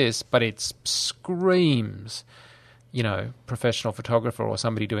tight as this, but it screams, professional photographer or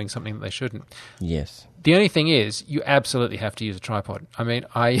somebody doing something that they shouldn't. Yes. The only thing is, you absolutely have to use a tripod. I mean,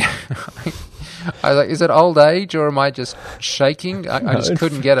 I was like, is it old age or am I just shaking? I just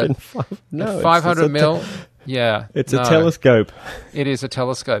couldn't get it. 500mm, yeah. It's a telescope. It is a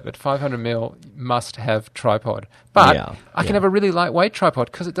telescope. At 500mm, must have tripod. But I can have a really lightweight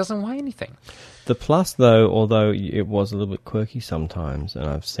tripod because it doesn't weigh anything. The plus, though, although it was a little bit quirky sometimes, and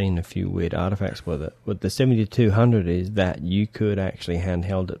I've seen a few weird artifacts with it, with the 70-200 is that you could actually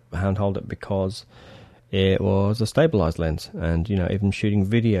handhold it because it was a stabilized lens, and even shooting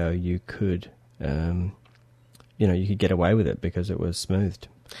video, you could get away with it because it was smoothed.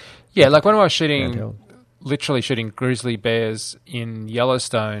 Yeah, like when I was literally shooting grizzly bears in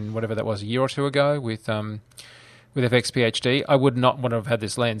Yellowstone, whatever that was, a year or two ago with FX PhD, I would not want to have had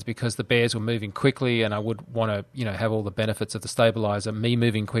this lens because the bears were moving quickly, and I would want to, have all the benefits of the stabilizer, me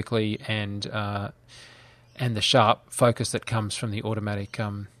moving quickly, and the sharp focus that comes from the automatic,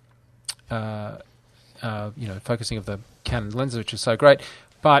 focusing of the Canon lenses, which is so great.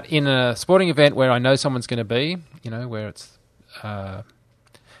 But in a sporting event where I know someone's going to be, where it's a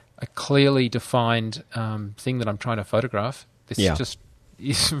clearly defined thing that I'm trying to photograph, this just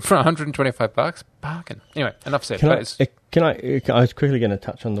is for $125, bargain. Anyway, enough said. I was quickly going to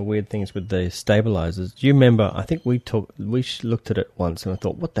touch on the weird things with the stabilizers. Do you remember? I think we looked at it once, and I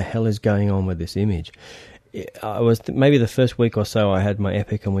thought, what the hell is going on with this image? I was maybe the first week or so I had my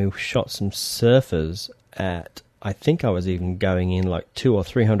Epic, and we shot some surfers at I think I was even going in like 200 or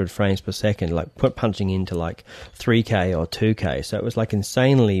 300 frames per second, like punching into like 3K or 2K. So it was like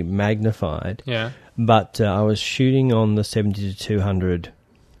insanely magnified. Yeah. But I was shooting on the 70 to 200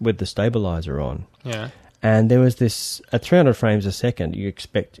 with the stabilizer on. Yeah. And there was this, at 300 frames a second, you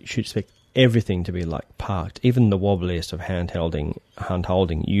should expect everything to be like parked. Even the wobbliest of hand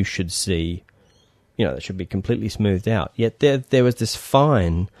holding, you should see, that should be completely smoothed out. Yet there was this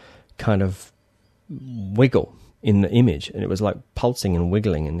fine kind of wiggle in the image, and it was like pulsing and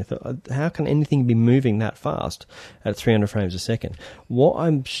wiggling, and I thought, how can anything be moving that fast at 300 frames a second? What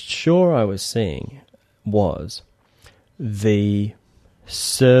I'm sure I was seeing was the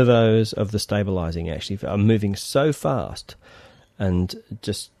servos of the stabilizing actually are moving so fast and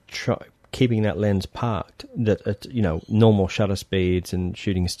just keeping that lens parked that at normal shutter speeds and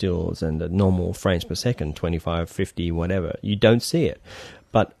shooting stills and at normal frames per second, 25, 50, whatever, you don't see it.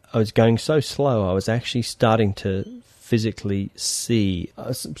 But I was going so slow, I was actually starting to physically seeing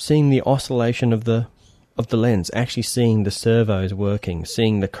the oscillation of the lens, actually seeing the servos working,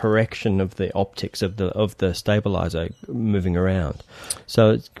 seeing the correction of the optics of the stabilizer moving around.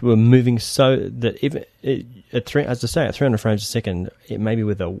 So we're moving so that at 300 frames a second, it may be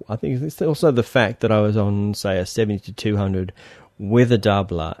I think it's also the fact that I was on, say, a 70 to 200 with a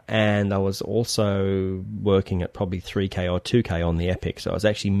doubler, and I was also working at probably 3K or 2K on the Epic, so I was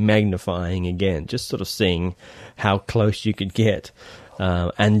actually magnifying again, just sort of seeing how close you could get,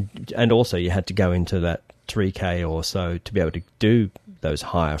 and also you had to go into that 3K or so to be able to do those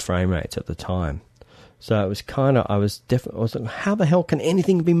higher frame rates at the time. So it was I was like, how the hell can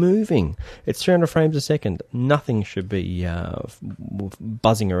anything be moving? It's 300 frames a second. Nothing should be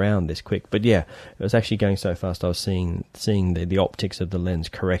buzzing around this quick. But yeah, it was actually going so fast. I was seeing the optics of the lens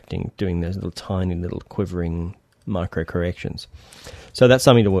correcting, doing those little tiny little quivering micro corrections. So that's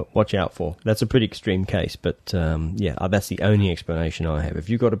something to watch out for. That's a pretty extreme case, but that's the only explanation I have. If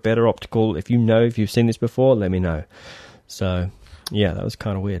you've got a better optical, if you've seen this before, let me know. So yeah, that was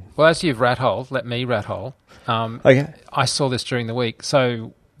kind of weird. Well, as you've rat-holed, let me rat-hole. Okay. I saw this during the week.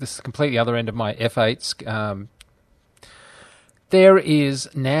 So this is completely other end of my F8s. There is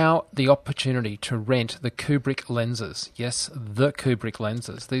now the opportunity to rent the Kubrick lenses. Yes, the Kubrick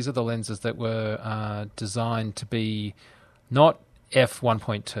lenses. These are the lenses that were designed to be not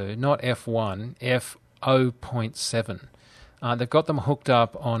f1.2, not f1, f0.7. They've got them hooked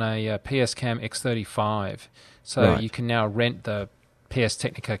up on a PS Cam X35. So right. You can now rent the PS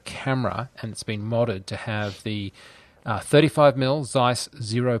Technica camera, and it's been modded to have the 35mm Zeiss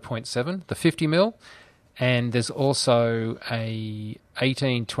 0.7, the 50mm, and there's also a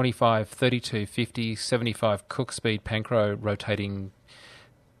 18, 25, 32, 50, 75 Cook Speed Pancro rotating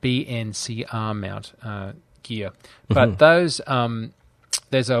BNCR mount gear. But those,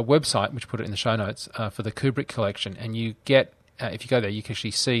 there's a website, which put it in the show notes, for the Kubrick collection, and you get, if you go there, you can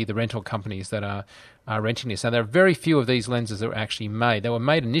actually see the rental companies that are renting this. Now, there are very few of these lenses that were actually made. They were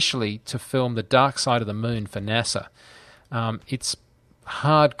made initially to film The Dark Side of the Moon for NASA. It's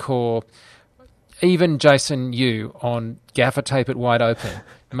hardcore. Even Jason, you on gaffer tape it wide open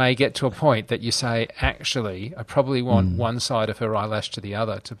may get to a point that you say, actually, I probably want one side of her eyelash to the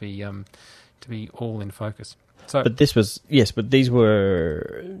other to be all in focus. So, but these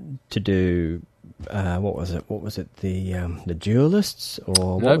were to do what was it? What was it? The Duelists,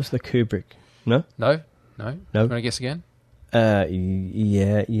 or what was the Kubrick? No. You want to guess again?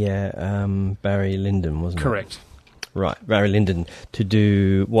 Yeah. Barry Lyndon, wasn't it? Correct. Right, Barry Lyndon, to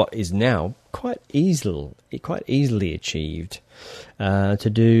do what is now quite easily achieved, to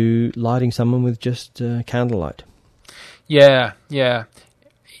do lighting someone with just candlelight. Yeah.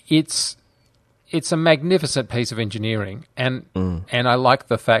 It's a magnificent piece of engineering, and I like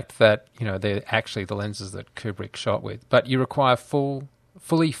the fact that they're actually the lenses that Kubrick shot with. But you require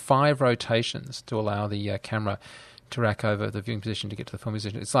fully 5 rotations to allow the camera to rack over the viewing position to get to the film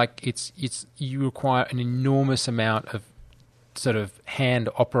position. It's like you require an enormous amount of sort of hand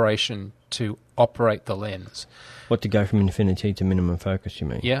operation to operate the lens. What, to go from infinity to minimum focus, you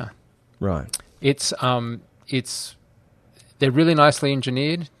mean? Yeah. Right. They're really nicely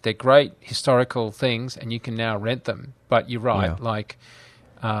engineered. They're great historical things, and you can now rent them. But you're right.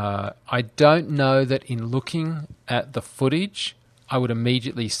 Yeah. I don't know that in looking at the footage, I would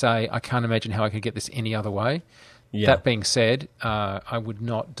immediately say, I can't imagine how I could get this any other way. Yeah. That being said, I would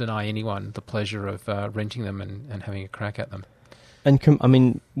not deny anyone the pleasure of renting them and having a crack at them. And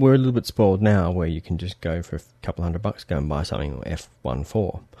we're a little bit spoiled now, where you can just go for a couple $100, go and buy something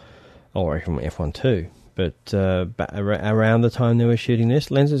F1.4 or even F1.2. But around the time they were shooting this,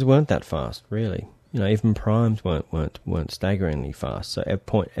 lenses weren't that fast, really. Even primes weren't staggeringly fast. So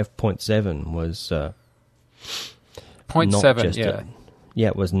f.7 was 0.7, yeah.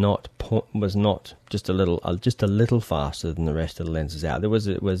 It was not just a little faster than the rest of the lenses out. It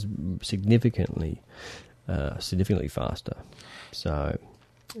was significantly faster. So,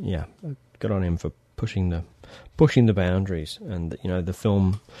 yeah, good on him for pushing the boundaries. And the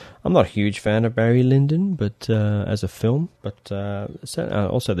film, I'm not a huge fan of Barry Lyndon, but as a film, but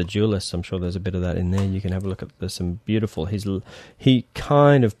also The Duelists, I'm sure there's a bit of that in there. You can have a look at. There's some beautiful. He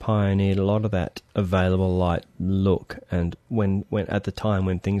kind of pioneered a lot of that available light look, and when at the time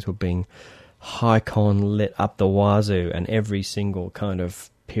when things were being high-con lit up the wazoo, and every single kind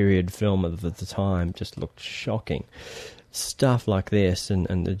of period film of the time just looked shocking. Stuff like this,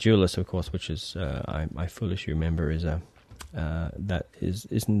 and The Duelist, of course, which is I foolishly remember is that's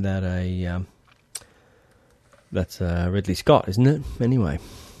Ridley Scott, isn't it? Anyway,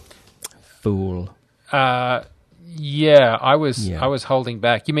 fool. Yeah, I was holding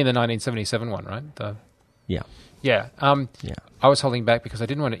back. You mean the 1977 one, right? Yeah. Yeah. I was holding back because I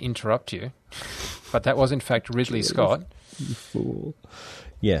didn't want to interrupt you, but that was in fact Ridley Scott. You fool.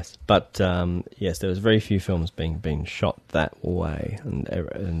 Yes, but yes, there was very few films being shot that way, and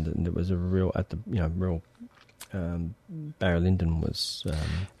there was a real Barry Lyndon was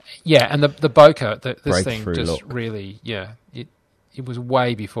and the bokeh, this thing just look. Really it was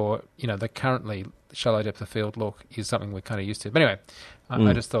way before the currently shallow depth of field look is something we're kind of used to. But anyway,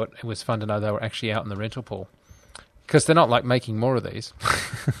 I just thought it was fun to know they were actually out in the rental pool, because they're not like making more of these.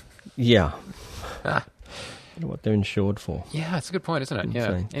 Yeah. I don't know what they're insured for. Yeah, it's a good point, isn't it?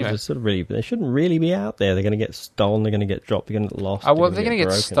 Yeah. Anyway. They shouldn't really be out there. They're going to get stolen. They're going to get dropped. They're going to get lost. Oh, well, they're going to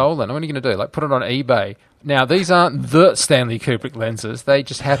get stolen. What are you going to do? Like put it on eBay? Now, these aren't the Stanley Kubrick lenses. They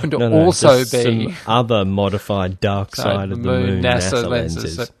just happen to also be some other modified dark side of the moon NASA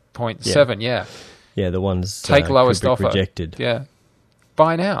lenses at 0.7. Yeah. Yeah, the ones take lowest Kubrick offer. Rejected. Yeah.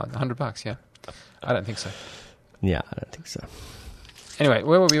 Buy now, $100. Yeah. I don't think so. Yeah, I don't think so. Anyway,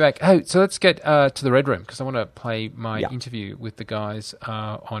 where will we be back? Oh, so let's get to the Red Room, because I want to play my interview with the guys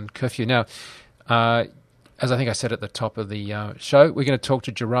on Curfew. Now, as I think I said at the top of the show, we're going to talk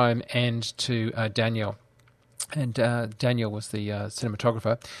to Jerome and to Daniel. And Daniel was the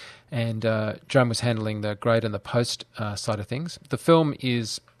cinematographer, and Jerome was handling the grade and the post side of things. The film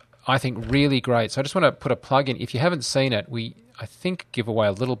is, I think, really great. So I just want to put a plug in. If you haven't seen it, I think, give away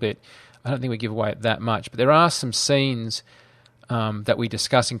a little bit. I don't think we give away that much, but there are some scenes that we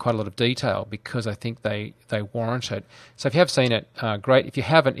discuss in quite a lot of detail, because I think they warrant it. So if you have seen it, great. If you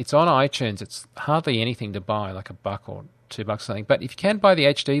haven't, it's on iTunes. It's hardly anything to buy, like $1 or $2 or something. But if you can buy the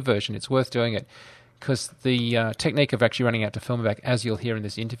HD version, it's worth doing it, because the technique of actually running out to film back, as you'll hear in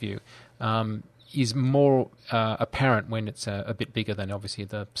this interview, is more apparent when it's a bit bigger than obviously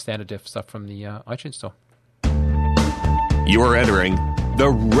the standard def stuff from the iTunes store. You're entering the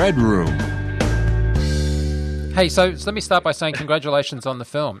Red Room. Hey, so let me start by saying congratulations on the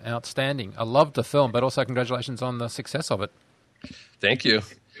film. Outstanding. I loved the film, but also congratulations on the success of it. Thank you.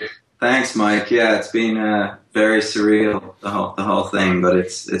 Thanks, Mike. Yeah, it's been very surreal, the whole thing, but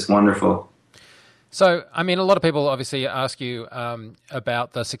it's wonderful. So, I mean, a lot of people obviously ask you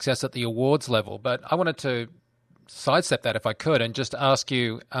about the success at the awards level, but I wanted to sidestep that if I could and just ask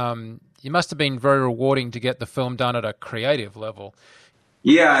you, you must have been very rewarding to get the film done at a creative level.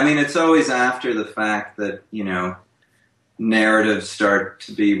 Yeah, I mean, it's always after the fact that, narratives start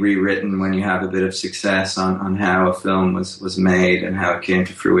to be rewritten when you have a bit of success on how a film was made and how it came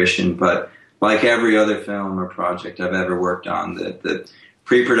to fruition. But like every other film or project I've ever worked on, the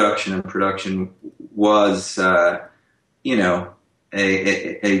pre-production and production was, a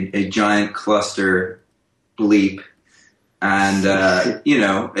giant cluster bleep. And,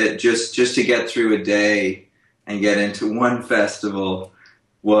 it just to get through a day and get into one festival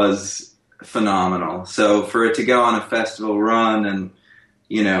was phenomenal. So for it to go on a festival run, and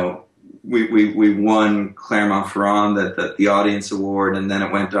we won Clermont-Ferrand, the audience award, and then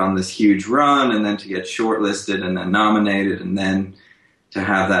it went on this huge run, and then to get shortlisted and then nominated, and then to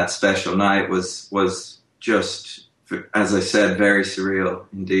have that special night was just, as I said, very surreal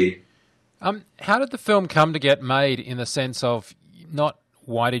indeed. How did the film come to get made, in the sense of not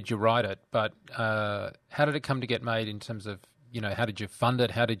why did you write it, but how did it come to get made in terms of, how did you fund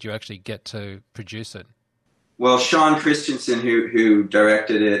it? How did you actually get to produce it? Well, Sean Christensen, who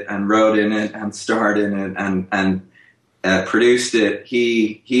directed it and wrote in it and starred in it and produced it,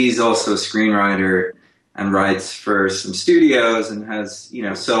 he's also a screenwriter and writes for some studios and has,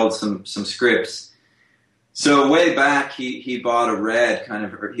 sold some scripts. So way back, he bought a red,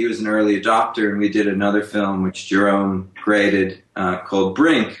 he was an early adopter, and we did another film which Jerome graded called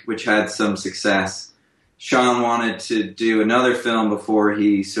Brink, which had some success. Sean wanted to do another film before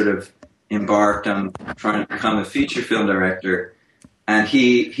he sort of embarked on trying to become a feature film director. And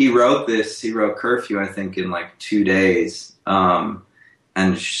he wrote Curfew, I think, in like 2 days,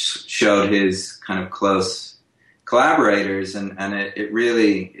 and showed his kind of close collaborators, and it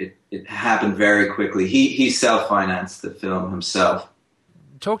really happened very quickly. He self-financed the film himself.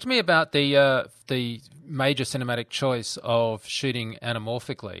 Talk to me about the major cinematic choice of shooting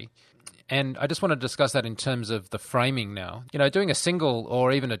anamorphically. And I just want to discuss that in terms of the framing now. You know, doing a single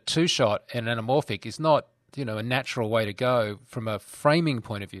or even a two-shot in anamorphic is not, you know, a natural way to go from a framing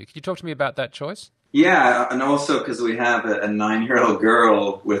point of view. Could you talk to me about that choice? Yeah, and also because we have a 9-year-old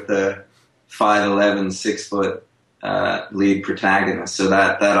girl with a 5'11", 6-foot lead protagonist, so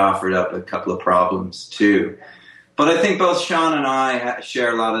that offered up a couple of problems too. But I think both Sean and I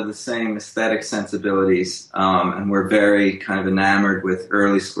share a lot of the same aesthetic sensibilities, and we're very kind of enamored with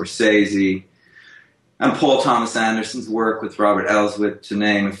early Scorsese and Paul Thomas Anderson's work with Robert Elswit, to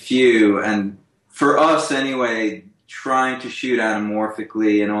name a few. And for us anyway, trying to shoot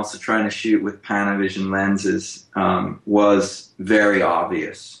anamorphically and also trying to shoot with Panavision lenses was very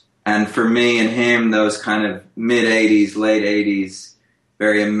obvious. And for me and him, those kind of mid-'80s, late '80s,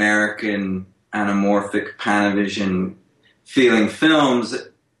 very American anamorphic Panavision feeling films,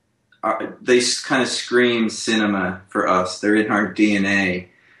 they kind of scream cinema for us. They're in our DNA.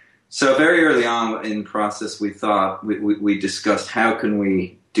 So very early on in the process, we discussed how can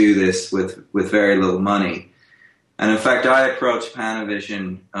we do this with very little money. And in fact, I approached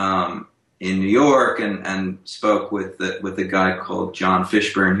Panavision in New York and spoke with a guy called John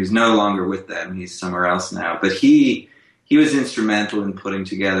Fishburne, who's no longer with them. He's somewhere else now. But he was instrumental in putting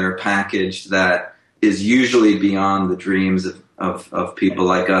together a package that is usually beyond the dreams of people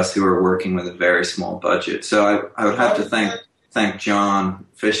like us who are working with a very small budget. So I would have to thank John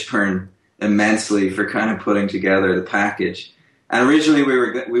Fishburne immensely for kind of putting together the package. And originally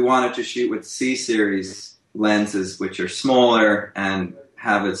we wanted to shoot with C-series lenses, which are smaller and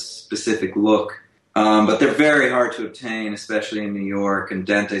have a specific look. But they're very hard to obtain, especially in New York. And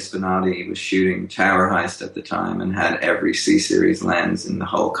Dante Spinati was shooting Tower Heist at the time and had every C-series lens in the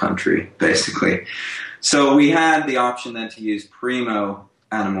whole country, basically. So we had the option then to use Primo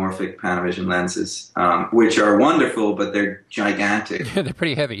anamorphic Panavision lenses, which are wonderful, but they're gigantic. They're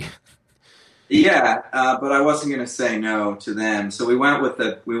pretty heavy. Yeah, but I wasn't going to say no to them. So we went with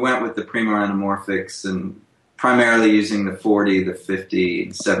the Primo anamorphics, and primarily using the 40, the 50,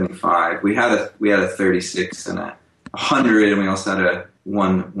 and 75. We had a 36 and a 100, and we also had a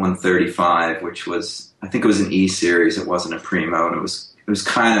 135, which was, I think it was an E series. It wasn't a Primo, and it was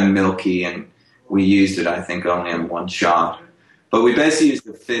kind of milky, and we used it, I think, only in one shot. But we basically used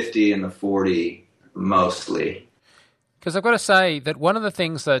the 50 and the 40 mostly. Because I've got to say that one of the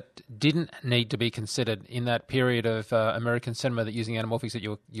things that didn't need to be considered in that period of American cinema that using anamorphics that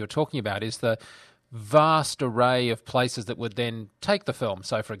you're talking about is the vast array of places that would then take the film.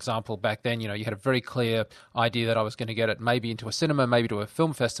 So, for example, back then, you know, you had a very clear idea that I was going to get it maybe into a cinema, maybe to a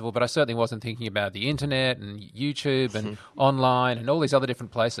film festival, but I certainly wasn't thinking about the internet and YouTube and online and all these other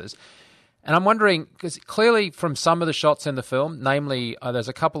different places. And I'm wondering, because clearly from some of the shots in the film, namely, there's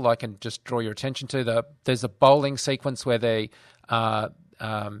a couple I can just draw your attention to. There's a bowling sequence where they're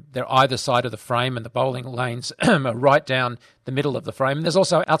either side of the frame and the bowling lanes are right down the middle of the frame. And there's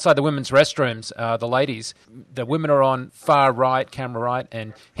also outside the women's restrooms, the ladies, the women are on far right, camera right,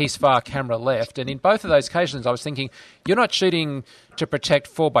 and he's far camera left. And in both of those occasions, I was thinking, you're not shooting to protect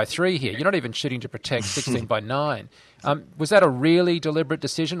 4:3 here. You're not even shooting to protect 16:9. Was that a really deliberate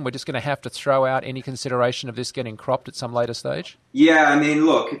decision? We're just going to have to throw out any consideration of this getting cropped at some later stage? Yeah, I mean,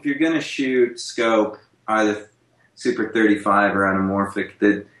 look, if you're going to shoot scope, either Super 35 or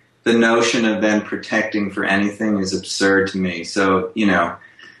anamorphic, the notion of them protecting for anything is absurd to me. So, you know,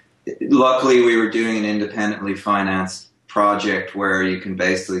 luckily we were doing an independently financed project where you can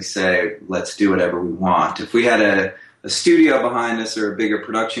basically say, let's do whatever we want. If we had a studio behind us or a bigger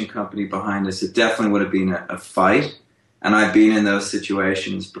production company behind us, it definitely would have been a fight. And I've been in those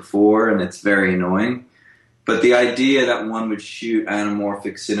situations before, and it's very annoying. But the idea that one would shoot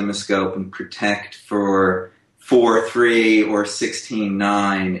anamorphic cinemascope and protect for 4:3 or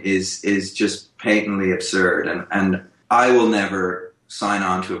 16:9 is just patently absurd. And I will never sign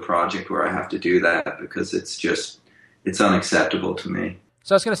on to a project where I have to do that because it's unacceptable to me.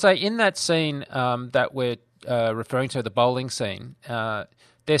 So I was going to say, in that scene that we're referring to, the bowling scene,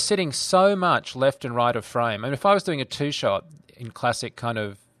 they're sitting so much left and right of frame. I mean, if I was doing a two-shot in classic kind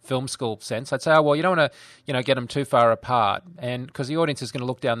of film school sense, I'd say, oh, well, you don't want to, get them too far apart, and because the audience is going to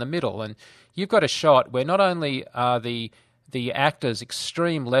look down the middle, and you've got a shot where not only are the the actors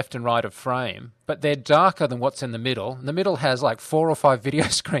extreme left and right of frame, but they're darker than what's in the middle. And the middle has like 4 or 5 video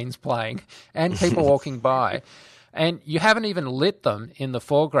screens playing and people walking by. And you haven't even lit them in the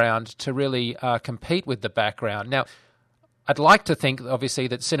foreground to really compete with the background. Now, I'd like to think, obviously,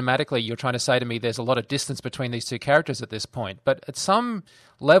 that cinematically you're trying to say to me there's a lot of distance between these two characters at this point. But at some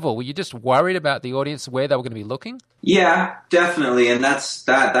level, were you just worried about the audience, where they were going to be looking? Yeah, definitely. And that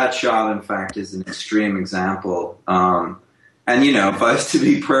shot, in fact, is an extreme example. And, you know, if I was to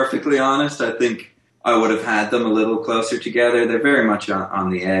be perfectly honest, I think I would have had them a little closer together. They're very much on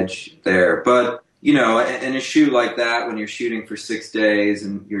the edge there. But, you know, in a shoot like that, when you're shooting for 6 days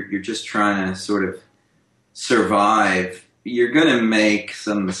and you're just trying to sort of survive, you're going to make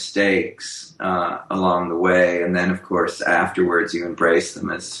some mistakes along the way. And then, of course, afterwards you embrace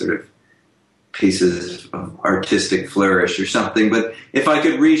them as sort of pieces of artistic flourish or something. But if I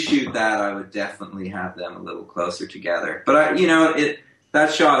could reshoot that, I would definitely have them a little closer together. But,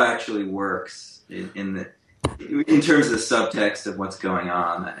 that shot actually works in terms of the subtext of what's going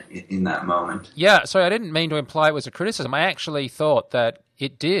on in that moment. Yeah, sorry, I didn't mean to imply it was a criticism. I actually thought that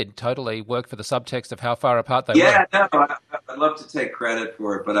it did totally work for the subtext of how far apart they were. Yeah, no, I'd love to take credit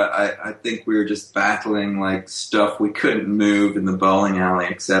for it, but I think we were just battling like stuff we couldn't move in the bowling alley,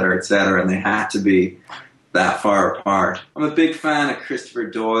 et cetera, and they had to be that far apart. I'm a big fan of Christopher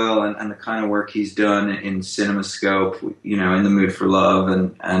Doyle and the kind of work he's done in CinemaScope, you know, In the Mood for Love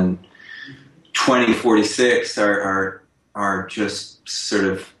and 2046 are just sort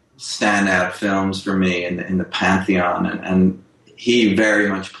of standout films for me in the pantheon, and he very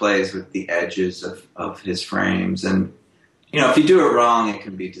much plays with the edges of his frames. And, you know, if you do it wrong, it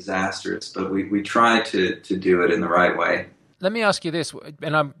can be disastrous, but we try to do it in the right way. Let me ask you this,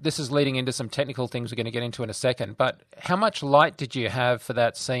 and this is leading into some technical things we're going to get into in a second, but how much light did you have for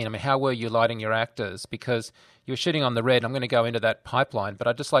that scene? I mean, how were you lighting your actors? Because you were shooting on the red. I'm going to go into that pipeline, but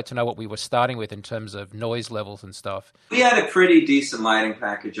I'd just like to know what we were starting with in terms of noise levels and stuff. We had a pretty decent lighting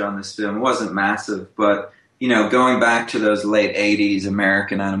package on this film. It wasn't massive, but, you know, going back to those late 80s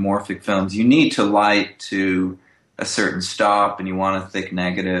American anamorphic films, you need to light to a certain stop, and you want a thick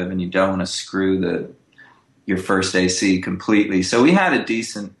negative, and you don't want to screw your first AC completely. So we had a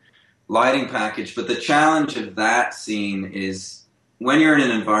decent lighting package, but the challenge of that scene is when you're in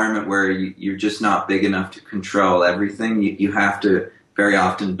an environment where you're just not big enough to control everything, you have to very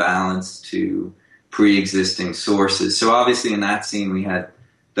often balance to pre-existing sources. So obviously in that scene we had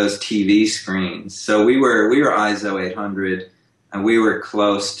those TV screens. So we were ISO 800, and we were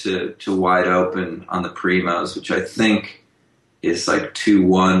close to wide open on the primos, which I think is like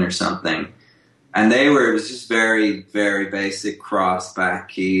 2.1 or something. And it was just very, very basic cross back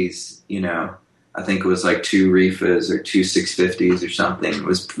keys, you know. I think it was like 2 Rifas or 2 650s or something. It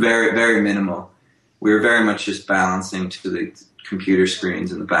was very, very minimal. We were very much just balancing to the computer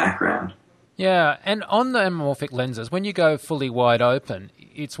screens in the background. Yeah, and on the anamorphic lenses, when you go fully wide open,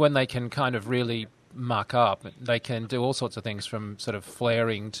 it's when they can kind of really muck up. They can do all sorts of things, from sort of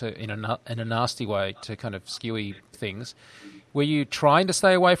flaring to in a nasty way to kind of skewy things. Were you trying to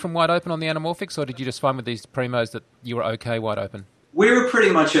stay away from wide open on the anamorphics, or did you just find with these primos that you were okay wide open? We were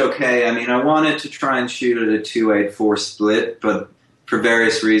pretty much okay. I mean, I wanted to try and shoot at a 2:8:4 split, but for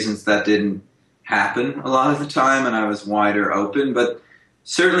various reasons that didn't happen a lot of the time, and I was wider open. But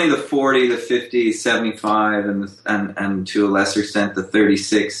certainly the 40, the 50, 75, and to a lesser extent the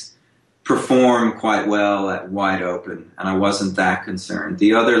 36 perform quite well at wide open, and I wasn't that concerned.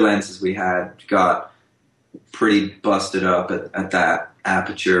 The other lenses we had got pretty busted up at that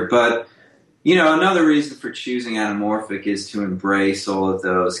aperture. But, you know, another reason for choosing anamorphic is to embrace all of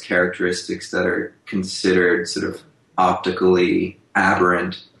those characteristics that are considered sort of optically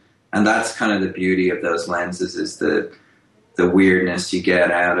aberrant. And that's kind of the beauty of those lenses, is the weirdness you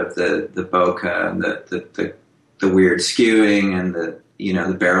get out of the bokeh and the weird skewing and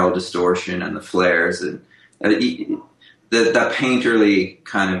the barrel distortion and the flares, and that painterly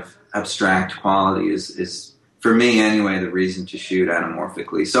kind of abstract quality is, for me anyway, the reason to shoot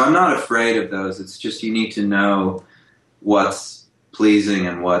anamorphically. So I'm not afraid of those. It's just you need to know what's pleasing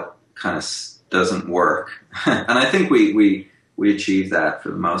and what kind of doesn't work. And I think we achieved that for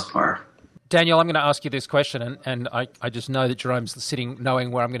the most part. Daniel, I'm going to ask you this question, and I just know that Jerome's sitting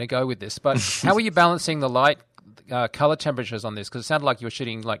knowing where I'm going to go with this, but how are you balancing the light color temperatures on this? Because it sounded like you were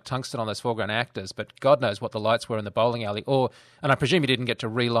shooting like tungsten on those foreground actors, but God knows what the lights were in the bowling alley. And I presume you didn't get to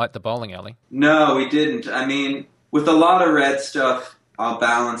relight the bowling alley. No, we didn't. I mean, with a lot of red stuff, I'll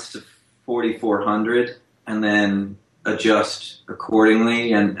balance to 4400 and then adjust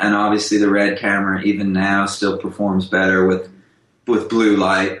accordingly. And obviously the red camera, even now, still performs better with blue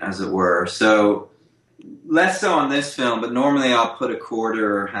light, as it were. So less so on this film, but normally I'll put a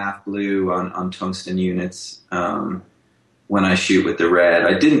quarter or half blue on tungsten units when I shoot with the red.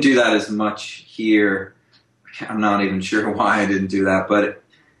 I didn't do that as much here. I'm not even sure why I didn't do that, but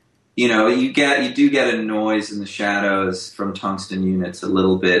you do get a noise in the shadows from tungsten units a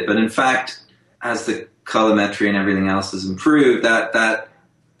little bit. But in fact, as the colorimetry and everything else has improved, that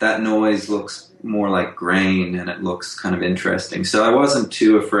noise looks more like grain, and it looks kind of interesting. So I wasn't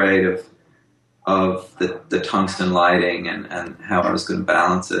too afraid of the tungsten lighting and how I was going to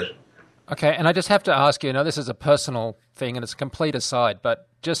balance it. Okay, and I just have to ask you, this is a personal thing and it's a complete aside, but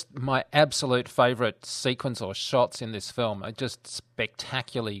just my absolute favourite sequence or shots in this film are just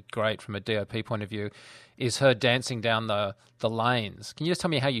spectacularly great from a DOP point of view, is her dancing down the lanes. Can you just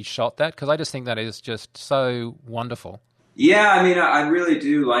tell me how you shot that? Because I just think that is just so wonderful. Yeah, I mean, I really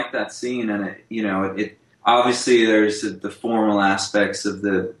do like that scene, and it obviously there's the formal aspects of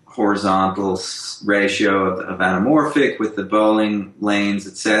the horizontal ratio of anamorphic with the bowling lanes,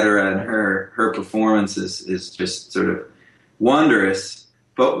 etc., and her performance is just sort of wondrous.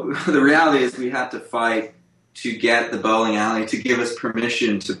 But the reality is we had to fight to get the bowling alley to give us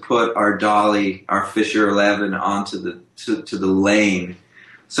permission to put our dolly, our Fisher 11, onto the lane.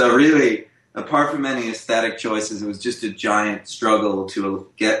 So really, apart from any aesthetic choices, it was just a giant struggle to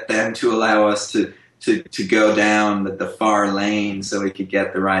get them to allow us to go down the far lane so we could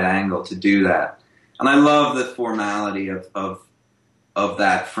get the right angle to do that. And I love the formality of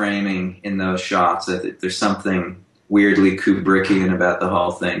that framing in those shots. There's something weirdly Kubrickian about the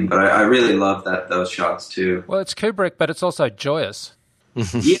whole thing, but I really love those shots too. Well, it's Kubrick, but it's also joyous.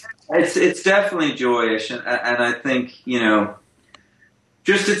 Yeah, it's definitely joyous, and I think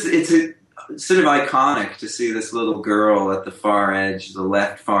just it's sort of iconic to see this little girl at the far edge, the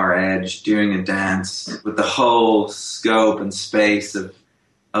left far edge, doing a dance with the whole scope and space of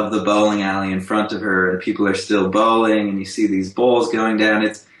the bowling alley in front of her, and people are still bowling, and you see these balls going down.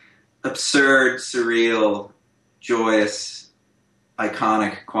 It's absurd, surreal, joyous,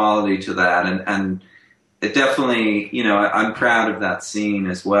 iconic quality to that, and it definitely, I'm proud of that scene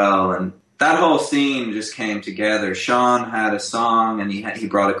as well, and that whole scene just came together. Sean had a song, and he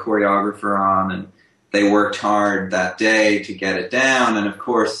brought a choreographer on, and they worked hard that day to get it down. And of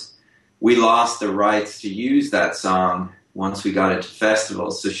course, we lost the rights to use that song once we got into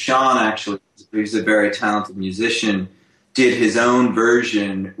festivals. So Sean actually, who's a very talented musician, did his own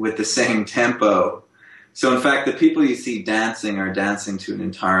version with the same tempo. So in fact, the people you see dancing are dancing to an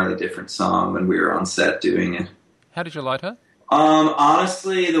entirely different song when we were on set doing it. How did you light her?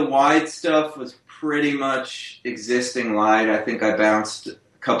 Honestly, the wide stuff was pretty much existing light. I think I bounced a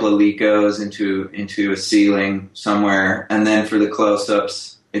couple of Licos into a ceiling somewhere. And then for the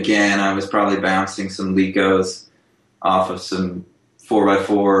close-ups, again, I was probably bouncing some Licos off of some 4x4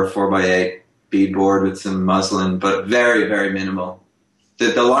 or 4x8 beadboard with some muslin, but very, very minimal.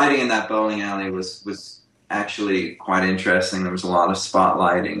 The lighting in that bowling alley was actually quite interesting. There was a lot of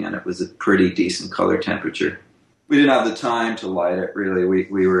spotlighting, and it was a pretty decent color temperature. We didn't have the time to light it, really.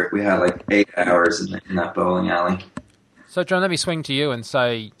 We had like 8 hours in that bowling alley. So, John, let me swing to you and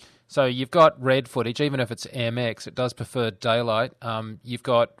say, so you've got red footage, even if it's MX, it does prefer daylight. You've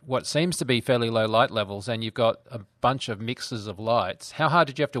got what seems to be fairly low light levels, and you've got a bunch of mixes of lights. How hard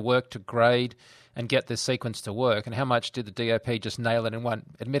did you have to work to grade and get this sequence to work, and how much did the DOP just nail it in one?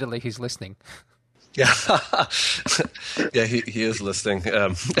 Admittedly, he's listening. Yeah, yeah, he is listening.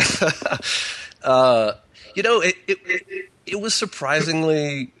 It was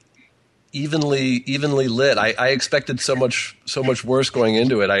surprisingly evenly lit. I expected so much worse going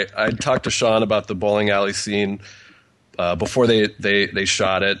into it. I talked to Sean about the bowling alley scene before they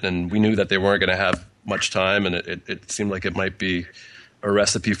shot it, and we knew that they weren't going to have much time, and it seemed like it might be a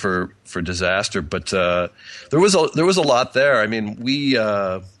recipe for disaster. But there was a lot there. I mean, we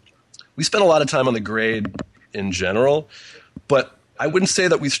spent a lot of time on the grade in general, but I wouldn't say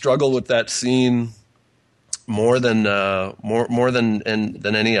that we struggled with that scene more than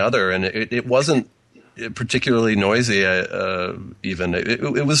any other, and it wasn't particularly noisy. Even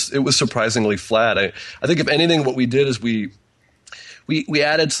it was surprisingly flat. I think if anything, what we did is we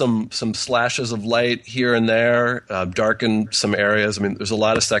added some slashes of light here and there, darkened some areas. I mean, there's a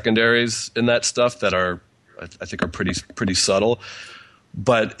lot of secondaries in that stuff that I think are pretty subtle,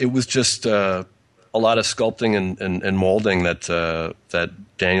 but it was just a lot of sculpting and molding that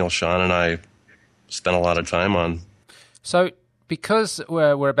Daniel, Sean, and I spent a lot of time on. So because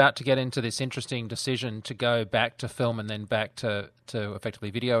we're about to get into this interesting decision to go back to film and then back to effectively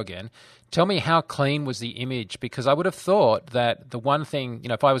video again, tell me how clean was the image? Because I would have thought that the one thing,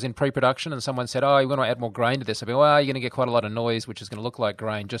 if I was in pre-production and someone said, oh, you want to add more grain to this, I'd be, well, you're going to get quite a lot of noise, which is going to look like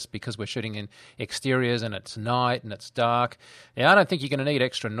grain just because we're shooting in exteriors and it's night and it's dark. Yeah, I don't think you're going to need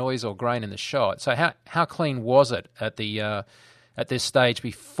extra noise or grain in the shot. So how clean was it at this stage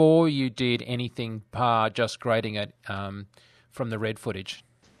before you did anything bar just grading it from the red footage?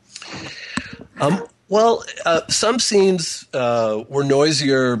 Some scenes were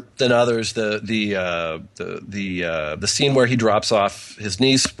noisier than others. The scene where he drops off his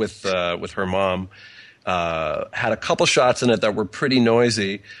niece with her mom had a couple shots in it that were pretty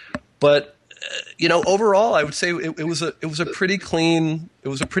noisy, but overall, I would say it was a pretty clean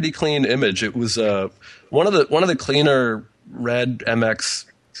image. It was one of the cleaner Red MX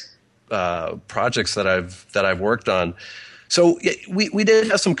projects that I've worked on. So we did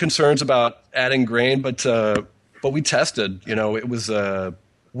have some concerns about adding grain, but we tested. It was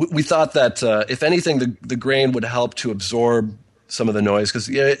we thought that if anything, the grain would help to absorb some of the noise because,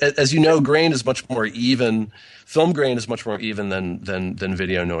 as you know, grain is much more even. Film grain is much more even than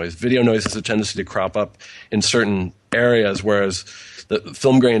video noise. Video noise has a tendency to crop up in certain areas, whereas the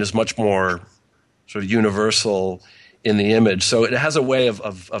film grain is much more sort of universal in the image. So it has a way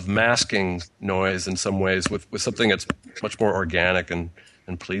of masking noise in some ways with something that's much more organic and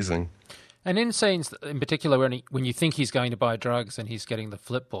pleasing. And in scenes in particular when you think he's going to buy drugs and he's getting the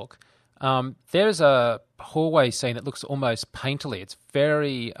flip book, there's a hallway scene that looks almost painterly. It's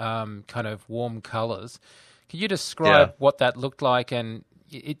very kind of warm colours. Could you describe what that looked like? And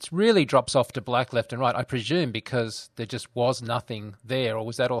it really drops off to black left and right, I presume, because there just was nothing there, or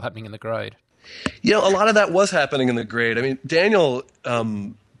was that all happening in the grade? A lot of that was happening in the grade. I mean, Daniel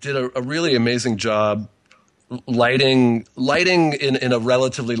did a really amazing job lighting in a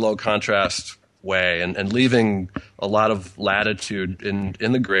relatively low contrast way and leaving a lot of latitude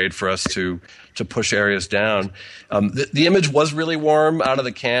in the grade for us to push areas down. The image was really warm out of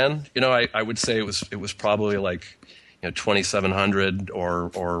the can. I would say it was probably like 2700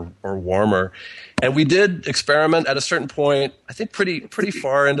 or warmer. And we did experiment at a certain point. I think pretty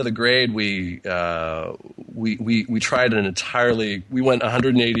far into the grade, we tried we went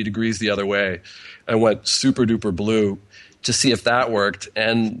 180 degrees the other way and went super duper blue to see if that worked,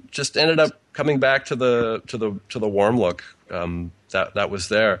 and just ended up coming back to the warm look that was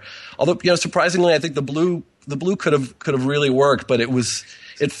there. Although surprisingly, I think the blue could have really worked, but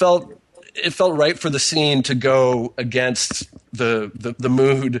it felt right for the scene to go against the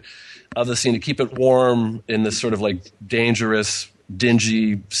mood of the scene, to keep it warm in this sort of like dangerous,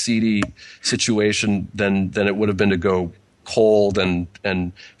 dingy, seedy situation than it would have been to go cold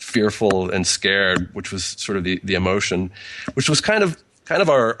and fearful and scared, which was sort of the emotion, which was kind of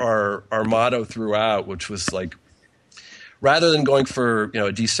our motto throughout, which was like, rather than going for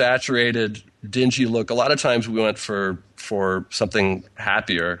a desaturated, dingy look, a lot of times we went for something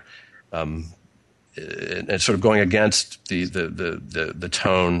happier. And sort of going against the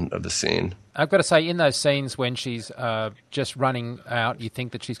tone of the scene. I've got to say, in those scenes when she's just running out, you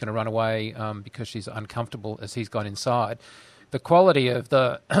think that she's going to run away because she's uncomfortable as he's gone inside. The quality of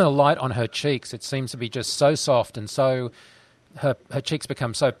the light on her cheeks, it seems to be just so soft, and so her cheeks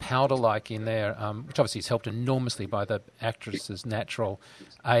become so powder-like in there, which obviously is helped enormously by the actress's natural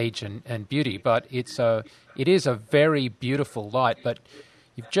age and beauty. But it is a very beautiful light, but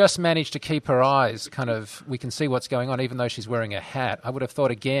you've just managed to keep her eyes we can see what's going on, even though she's wearing a hat. I would have thought,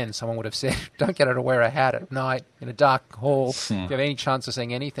 again, someone would have said, don't get her to wear a hat at night in a dark hall if you have any chance of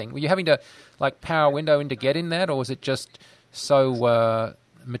seeing anything. Were you having to power window in to get in that, or was it just so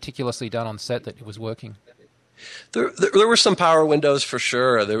meticulously done on set that it was working? There were some power windows for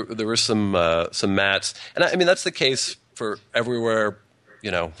sure. There were some mats. And I mean, that's the case for everywhere.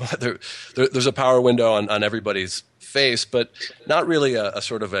 There's a power window on everybody's face, but not really a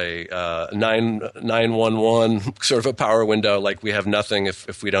sort of a 911 sort of a power window, like we have nothing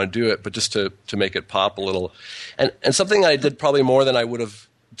if we don't do it, but just to make it pop a little. And something I did probably more than I would have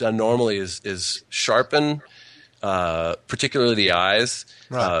done normally is sharpen, particularly the eyes.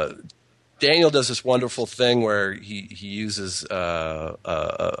 Right. Daniel does this wonderful thing where he uses an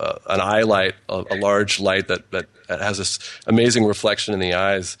eye light, a large light that has this amazing reflection in the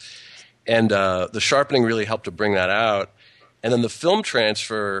eyes. And the sharpening really helped to bring that out. And then the film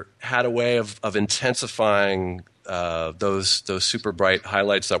transfer had a way of intensifying those super bright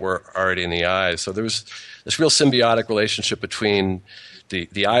highlights that were already in the eyes. So there was this real symbiotic relationship between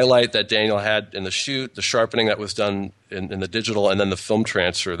the eye light that Daniel had in the shoot, the sharpening that was done in the digital, and then the film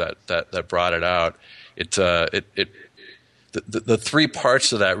transfer that brought it out. the three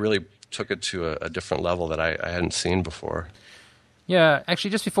parts of that really took it to a different level that I hadn't seen before. Yeah,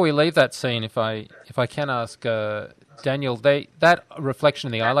 actually, just before we leave that scene, if I can ask Daniel, that reflection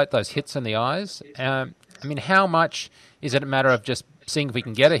in the eye, like those hits in the eyes. I mean, how much is it a matter of just seeing if we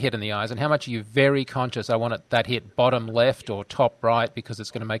can get a hit in the eyes, and how much are you very conscious? I want that hit bottom left or top right because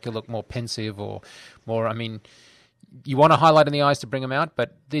it's going to make it look more pensive or more. I mean, you want to highlight in the eyes to bring them out,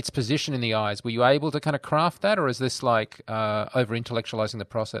 but its position in the eyes. Were you able to kind of craft that, or is this like over intellectualizing the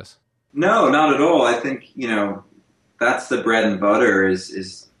process? No, not at all. I think that's the bread and butter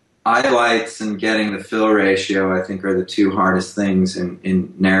is highlights and getting the fill ratio. I think are the two hardest things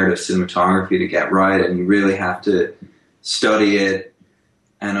in narrative cinematography to get right, and you really have to study it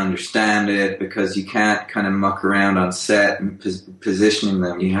and understand it because you can't kind of muck around on set and positioning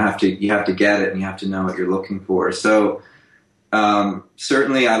them. You have to get it and you have to know what you're looking for. So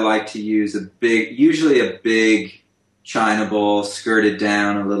certainly I like to use usually a big China bowl skirted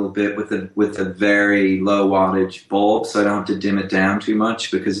down a little bit with a very low wattage bulb, so I don't have to dim it down too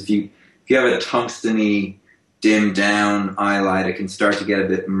much, because if you have a tungsten-y dimmed down eye light, it can start to get a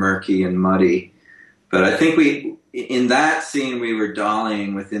bit murky and muddy. But I think in that scene we were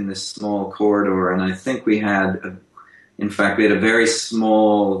dollying within this small corridor, and I think we had a very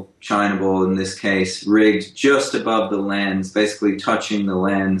small China bowl in this case rigged just above the lens, basically touching the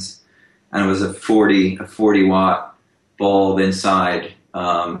lens, and it was a 40 watt bulb inside,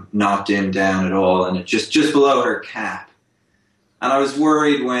 not dimmed down at all, and it just below her cap. And I was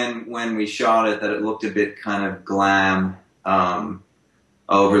worried when we shot it that it looked a bit kind of glam,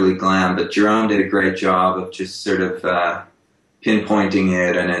 overly glam, but Jerome did a great job of just sort of pinpointing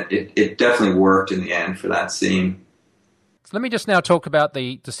it, and it definitely worked in the end for that scene. So let me just now talk about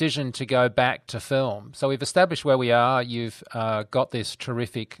the decision to go back to film. So we've established where we are. You've got this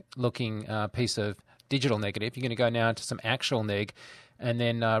terrific looking piece of digital negative. You're going to go now into some actual neg and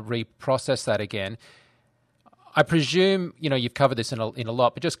then reprocess that again. I presume, you've covered this in a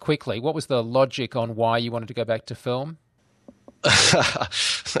lot, but just quickly, what was the logic on why you wanted to go back to film?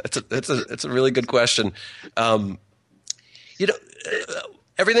 It's a really good question.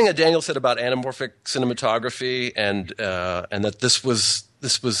 Everything that Daniel said about anamorphic cinematography and that this was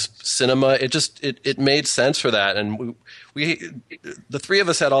cinema, it made sense for that. And we the three of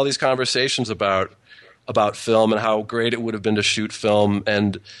us had all these conversations about film and how great it would have been to shoot film,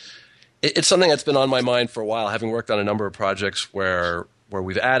 and it's something that's been on my mind for a while, having worked on a number of projects where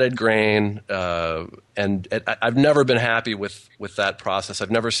we've added grain, and I've never been happy with that process.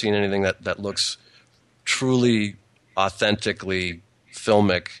 I've never seen anything that looks truly, authentically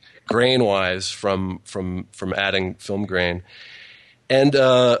filmic, grain-wise, from adding film grain. And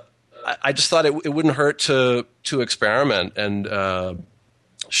I just thought it wouldn't hurt to experiment. And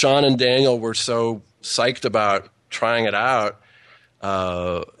Sean and Daniel were so psyched about trying it out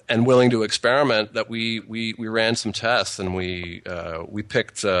and willing to experiment that we ran some tests, and we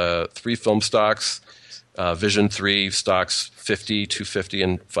picked 3 film stocks, Vision 3 stocks, 50, 250,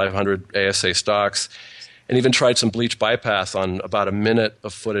 and 500 ASA stocks, and even tried some bleach bypass on about a minute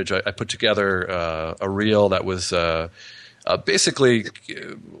of footage. I put together a reel that was basically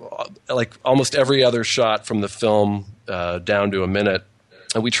like almost every other shot from the film down to a minute,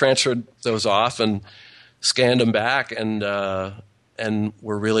 and we transferred those off and scanned them back, and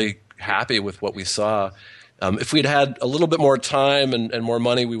we're really happy with what we saw. If we'd had a little bit more time and more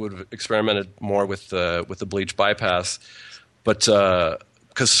money, we would have experimented more with the bleach bypass. But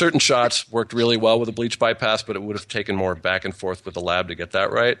because certain shots worked really well with the bleach bypass, but it would have taken more back and forth with the lab to get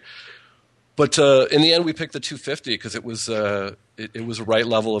that right. But in the end, we picked the 250 because it was the right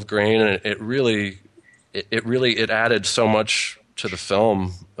level of grain, and it really added so much to the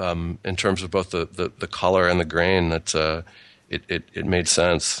film in terms of both the color and the grain that it made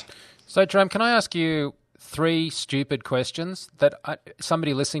sense. So, Jerome, can I ask you 3 stupid questions that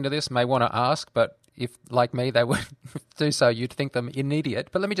somebody listening to this may want to ask, but if, like me, they would do so, you'd think them an idiot.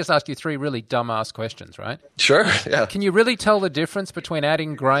 But let me just ask you 3 really dumb-ass questions, right? Sure, yeah. Can you really tell the difference between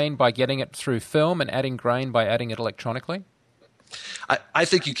adding grain by getting it through film and adding grain by adding it electronically? I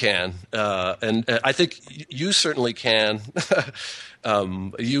think you can, and I think you certainly can.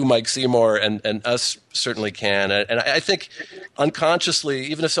 You, Mike Seymour, and us certainly can. And I think unconsciously,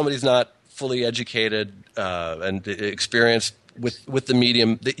 even if somebody's not fully educated and experienced with the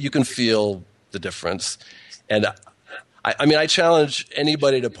medium, that you can feel the difference. And I mean, I challenge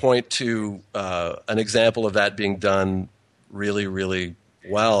anybody to point to an example of that being done really, really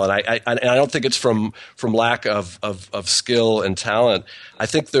well. And I don't think it's from lack of skill and talent. I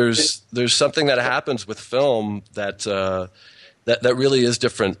think there's something that happens with film that that really is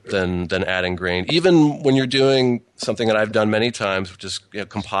different than adding grain. Even when you're doing something that I've done many times, which is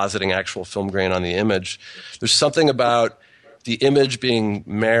compositing actual film grain on the image, there's something about the image being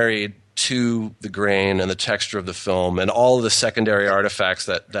married to the grain and the texture of the film and all of the secondary artifacts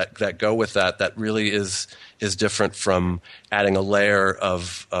that go with that really is different from adding a layer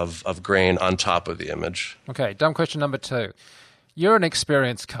of grain on top of the image. Okay, dumb question number 2. You're an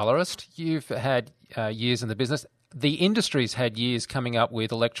experienced colorist. You've had years in the business. The industry's had years coming up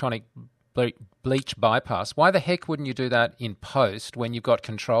with electronic bleach bypass. Why the heck wouldn't you do that in post when you've got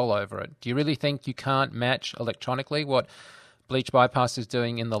control over it? Do you really think you can't match electronically what bleach bypass is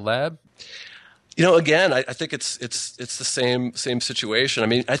doing in the lab? Again, I think it's the same situation. I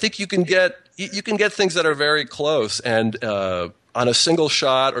mean, I think you can get things that are very close, and on a single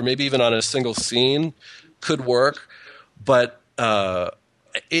shot or maybe even on a single scene could work, but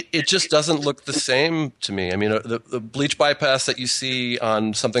it just doesn't look the same to me. I mean, the bleach bypass that you see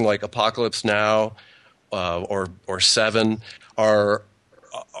on something like Apocalypse Now or Seven are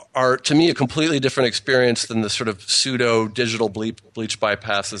to me a completely different experience than the sort of pseudo digital bleach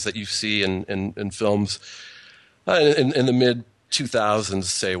bypasses that you see in films in the mid 2000s,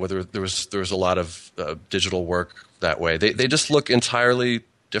 say, where there was a lot of digital work that way. They just look entirely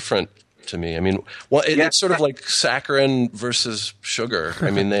different to me. I mean, it's sort of like saccharin versus sugar.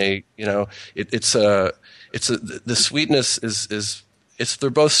 I mean, the sweetness is they're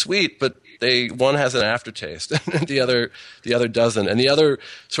both sweet, but one has an aftertaste and the other doesn't, and the other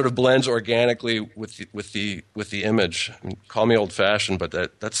sort of blends organically with the image. I mean, call me old fashioned, but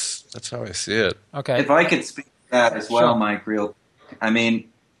that's how I see it. Okay, if I could speak to that as well, Mike. I mean,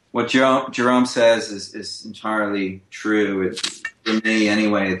 what Jerome says is entirely true. It's, for me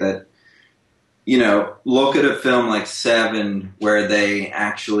anyway, that look at a film like Seven, where they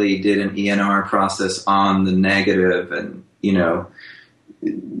actually did an ENR process on the negative, and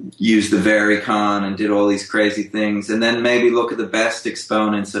used the Varicon and did all these crazy things, and then maybe look at the best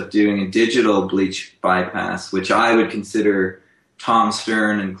exponents of doing a digital bleach bypass, which I would consider Tom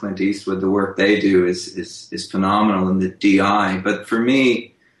Stern and Clint Eastwood. The work they do is phenomenal in the DI, but for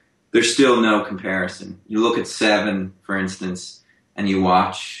me, there's still no comparison. You look at Seven, for instance, and you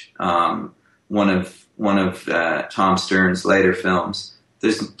watch one of Tom Stern's later films.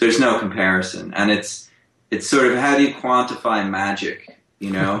 There's no comparison, and it's sort of, how do you quantify magic?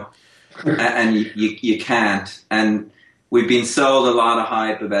 And you can't. And we've been sold a lot of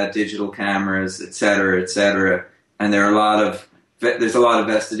hype about digital cameras, et cetera, and there's a lot of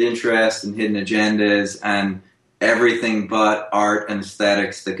vested interest and hidden agendas and everything but art and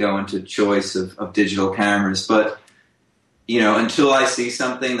aesthetics that go into choice of digital cameras. But until I see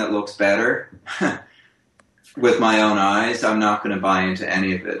something that looks better with my own eyes, I'm not going to buy into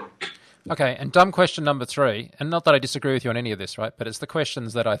any of it. Okay, and dumb question number 3, and not that I disagree with you on any of this, right, but it's the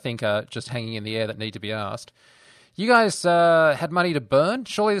questions that I think are just hanging in the air that need to be asked. You guys had money to burn?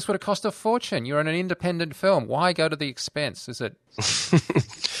 Surely this would have cost a fortune. You're in an independent film. Why go to the expense? Is it...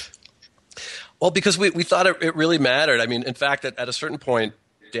 Well, because we thought it really mattered. I mean, in fact, at a certain point,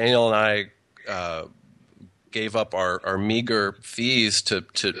 Daniel and I gave up our meager fees to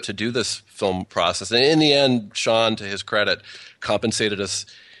do this film process. And in the end, Sean, to his credit, compensated us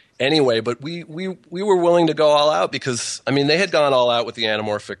anyway, but we were willing to go all out because, I mean, they had gone all out with the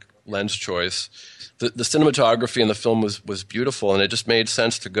anamorphic lens choice. The cinematography in the film was beautiful, and it just made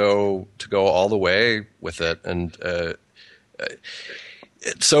sense to go all the way with it. And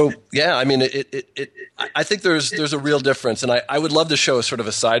so, yeah, I mean, I think there's a real difference, and I would love to show sort of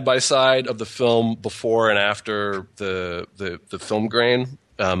a side by side of the film before and after the film grain,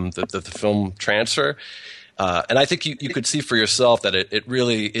 the film transfer. And I think you could see for yourself that it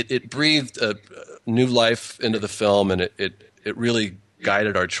really breathed a new life into the film, and it really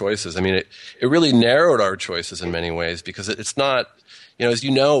guided our choices. I mean, it really narrowed our choices in many ways, because it's not, as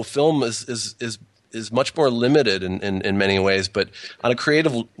film is much more limited in many ways, but on a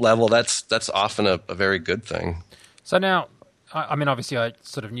creative level, that's often a very good thing. So now, I mean, obviously I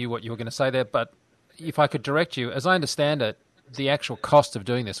sort of knew what you were going to say there, but if I could direct you, as I understand it, the actual cost of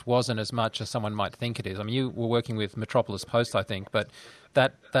doing this wasn't as much as someone might think it is. I mean, you were working with Metropolis Post, I think, but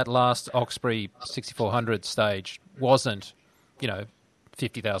that last Oxbury 6400 stage wasn't,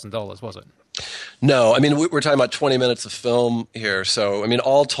 $50,000, was it? No, I mean, we're talking about 20 minutes of film here. So, I mean,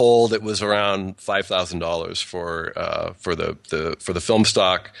 all told, it was around $5,000 for the film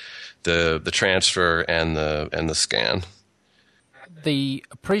stock, the transfer, and the scan. The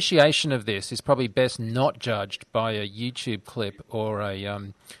appreciation of this is probably best not judged by a YouTube clip or a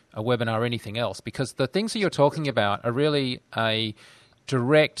webinar or anything else, because the things that you're talking about are really a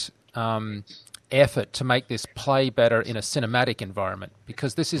direct effort to make this play better in a cinematic environment?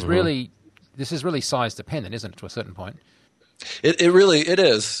 Because this is really size dependent, isn't it, to a certain point? It really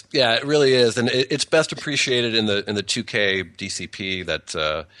is. Yeah, it really is, and it's best appreciated in the 2K DCP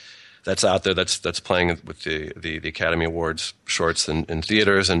that's out there that's playing with the Academy Awards shorts in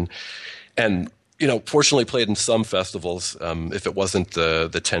theaters and fortunately played in some festivals. If it wasn't the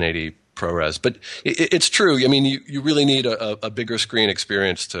 1080 ProRes, but it's true. I mean, you really need a bigger screen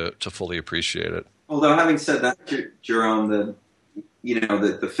experience to fully appreciate it. Although having said that, Jerome,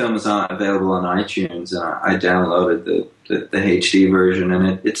 the film is available on iTunes, and I downloaded the HD version,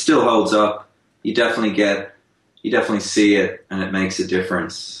 and it still holds up. You definitely see it, and it makes a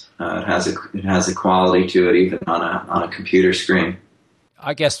difference. It has a quality to it, even on a computer screen.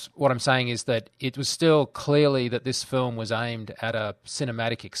 I guess what I'm saying is that it was still clearly that this film was aimed at a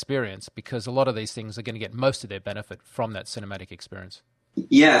cinematic experience, because a lot of these things are going to get most of their benefit from that cinematic experience.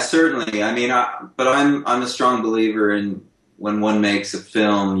 Yeah, certainly. I mean, but I'm a strong believer in when one makes a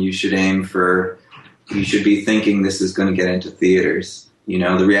film, you should be thinking this is going to get into theaters.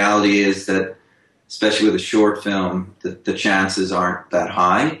 The reality is that, especially with a short film, the chances aren't that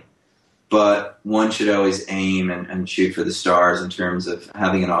high. But one should always aim and shoot for the stars in terms of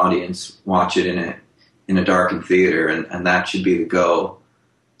having an audience watch it in a darkened theater, and that should be the goal.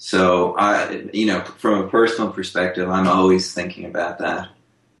 So, from a personal perspective, I'm always thinking about that.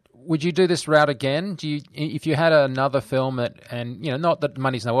 Would you do this route again? If you had another film not that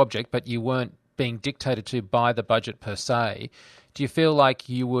money's no object, but you weren't being dictated to by the budget per se, do you feel like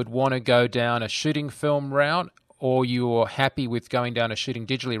you would want to go down a shooting film route, or you're happy with going down a shooting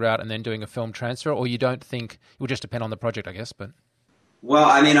digitally route and then doing a film transfer, or you don't think it will just depend on the project, I guess? But well,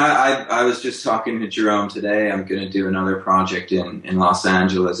 I mean, I was just talking to Jerome today. I'm going to do another project in Los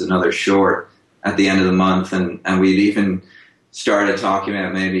Angeles, another short at the end of the month, and we'd even started talking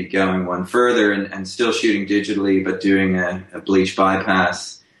about maybe going one further and still shooting digitally, but doing a bleach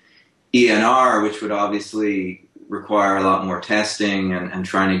bypass ENR, which would obviously require a lot more testing and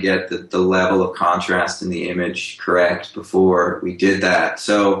trying to get the level of contrast in the image correct before we did that.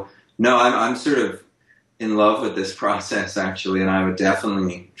 So, no, I'm sort of in love with this process, actually, and I would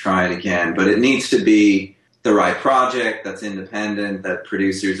definitely try it again. But it needs to be the right project that's independent, that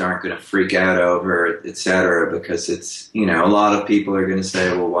producers aren't going to freak out over, et cetera, because it's, a lot of people are going to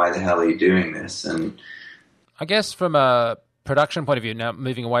say, well, why the hell are you doing this? And I guess from a production point of view, now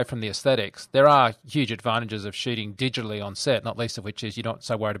moving away from the aesthetics, there are huge advantages of shooting digitally on set, not least of which is you're not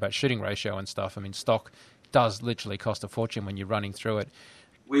so worried about shooting ratio and stuff. I mean, stock does literally cost a fortune when you're running through it.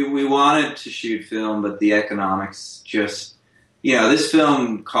 We wanted to shoot film, but the economics just, this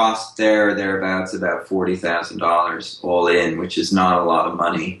film cost thereabouts about $40,000 all in, which is not a lot of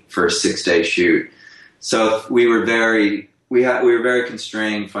money for a 6-day shoot. So we were very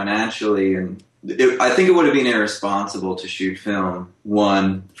constrained financially, and I think it would have been irresponsible to shoot film,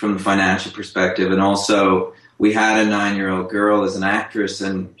 one, from the financial perspective, and also we had a 9-year-old girl as an actress,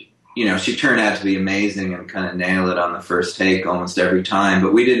 and she turned out to be amazing and kind of nail it on the first take almost every time,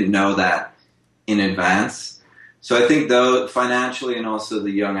 but we didn't know that in advance. So I think, though, financially and also the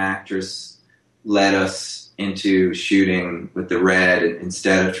young actress led us into shooting with the red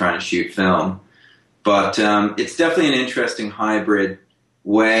instead of trying to shoot film. But it's definitely an interesting hybrid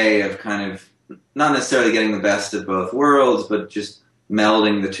way of kind of not necessarily getting the best of both worlds, but just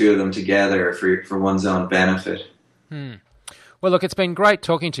melding the two of them together for one's own benefit. Well, look, it's been great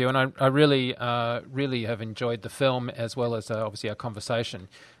talking to you, and I really, really have enjoyed the film as well as obviously our conversation.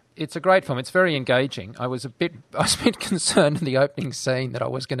 It's a great film. It's very engaging. I was a bit concerned in the opening scene that I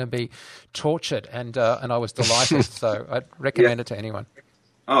was going to be tortured, and I was delighted. So I'd recommend it to anyone.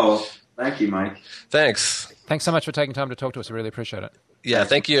 Oh, thank you, Mike. Thanks so much for taking time to talk to us. I really appreciate it. Yeah,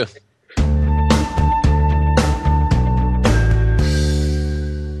 thank you.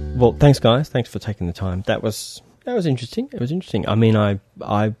 Well, thanks, guys. Thanks for taking the time. That was interesting. It was interesting. I mean, I'm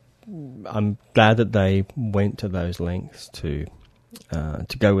glad that they went to those lengths to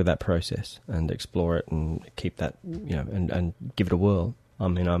go with that process and explore it and keep that, and give it a whirl. I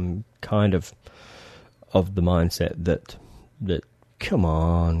mean, I'm kind of the mindset that come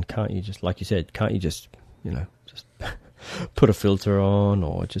on, can't you just, like you said, just put a filter on,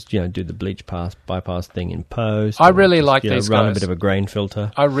 or just do the bleach bypass thing in post. I really like these guys. Run a bit of a grain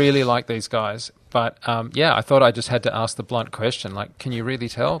filter. I really like these guys, but I thought I just had to ask the blunt question, like, can you really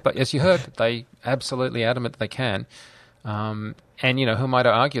tell? But as you heard, they absolutely adamant they can. And who am I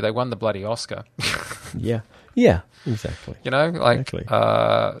to argue? They won the bloody Oscar. Yeah, exactly. Exactly.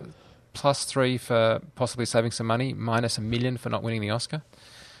 +3 for possibly saving some money, -$1 million for not winning the Oscar.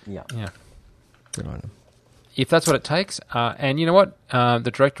 Yeah. Yeah. Good on them. if that's what it takes, and you know what,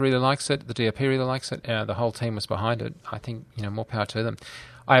 the director really likes it, the DOP really likes it, the whole team was behind it. I think more power to them.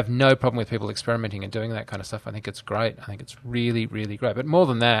 I have no problem with people experimenting and doing that kind of stuff. I think it's great. I think it's really, really great. But more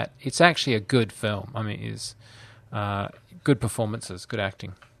than that, it's actually a good film. I mean, it's good performances, good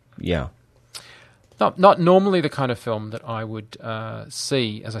acting. Yeah. Not normally the kind of film that I would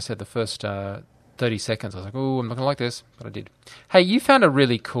see. As I said, the first 30 seconds, I was like, oh, I'm not going to like this, but I did. Hey, you found a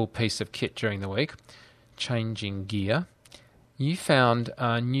really cool piece of kit during the week, changing gear. You found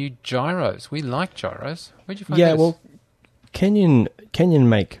new gyros. We like gyros. Where'd you find this? Yeah, well, Kenyon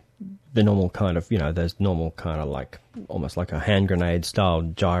make the normal kind of, those normal kind of like, almost like a hand grenade style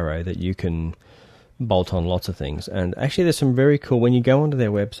gyro that you can bolt on lots of things. And actually there's some very cool, when you go onto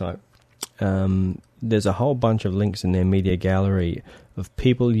their website, there's a whole bunch of links in their media gallery of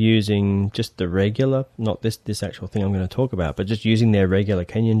people using just the regular, not this actual thing I'm going to talk about, but just using their regular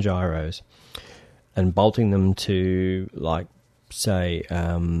Kenyon gyros and bolting them to, like, say,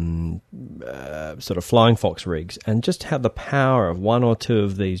 sort of flying fox rigs, and just how the power of one or two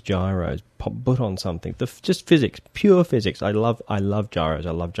of these gyros put on something. Just physics, pure physics. I love gyros.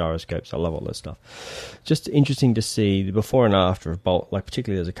 I love gyroscopes. I love all this stuff. Just interesting to see the before and after of bolt. Like,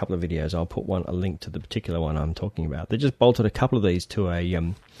 particularly, there's a couple of videos. I'll put a link to the particular one I'm talking about. They just bolted a couple of these to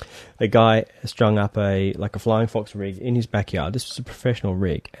a guy strung up a flying fox rig in his backyard. This was a professional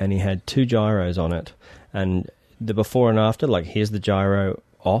rig, and he had two gyros on it, and the before and after, like, here's the gyro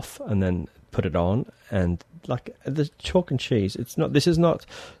off and then put it on, and like the chalk and cheese. This is not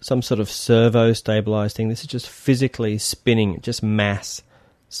some sort of servo stabilized thing. This is just physically spinning, just mass,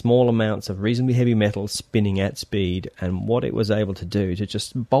 small amounts of reasonably heavy metal spinning at speed, and what it was able to do to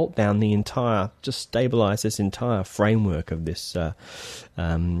just bolt down just stabilize this entire framework of this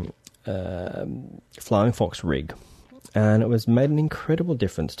flying fox rig. And it was made an incredible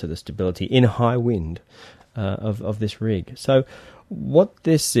difference to the stability in high wind of this rig. So what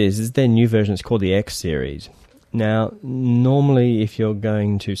this is their new version. It's called the X series. Now, normally if you're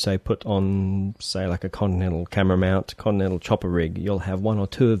going to, say, put on, say, like a Continental camera mount, Continental chopper rig, you'll have one or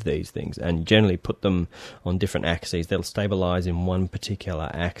two of these things, and generally put them on different axes. They'll stabilize in one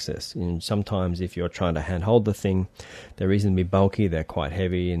particular axis. And sometimes if you're trying to handhold the thing, they're reasonably bulky, they're quite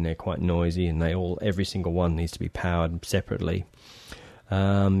heavy, and they're quite noisy, and every single one needs to be powered separately.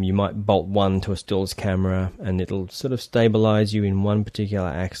 You might bolt one to a stills camera, and it'll sort of stabilize you in one particular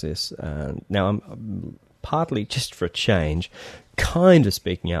axis. Now, I'm partly just for a change, kind of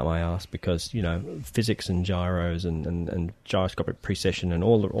speaking out my ass, because physics and gyros and gyroscopic precession and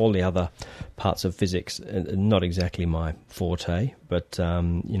all the other parts of physics are not exactly my forte. But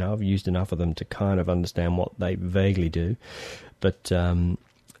I've used enough of them to kind of understand what they vaguely do. But to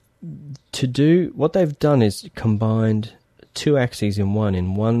do what they've done is combined two axes in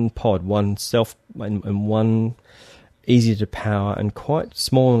one pod, one easy to power and quite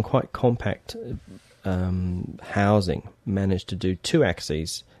small and quite compact housing. Managed to do two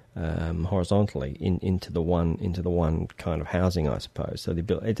axes horizontally into the one kind of housing, I suppose. So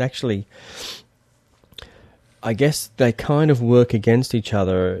it's actually, I guess they kind of work against each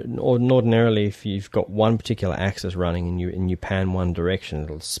other. Ordinarily, if you've got one particular axis running and you pan one direction,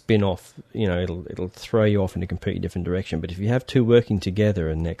 it'll spin off. It'll throw you off in a completely different direction. But if you have two working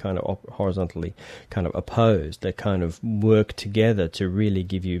together and they're kind of horizontally kind of opposed, they kind of work together to really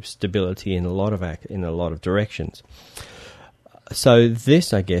give you stability in a lot of directions. So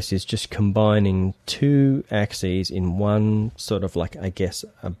this, I guess, is just combining two axes in one sort of, like, I guess,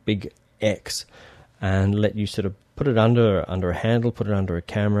 a big X, and let you sort of put it under a handle, put it under a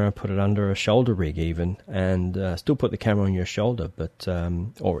camera, put it under a shoulder rig even, and still put the camera on your shoulder, but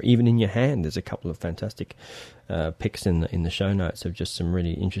or even in your hand. There's a couple of fantastic pics in the show notes of just some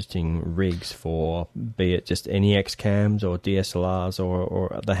really interesting rigs for, be it just NEX cams or DSLRs,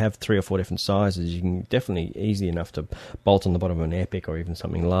 or they have 3 or 4 different sizes. You can definitely easy enough to bolt on the bottom of an Epic or even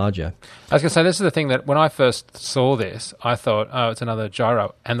something larger. I was going to say, this is the thing that when I first saw this, I thought, oh, it's another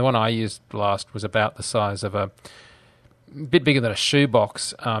gyro. And the one I used last was about the size of a bit bigger than a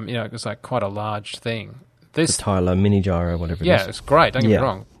shoebox. It was like quite a large thing. The Tyler mini gyro, whatever it is. Yeah, it's great. Don't get me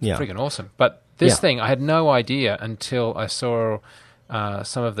wrong. It's Yeah. freaking awesome. But this thing, I had no idea until I saw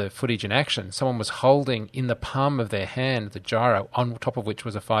some of the footage in action. Someone was holding in the palm of their hand the gyro, on top of which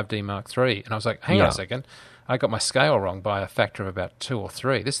was a 5D Mark III. And I was like, hang on a second. I got my scale wrong by a factor of about 2 or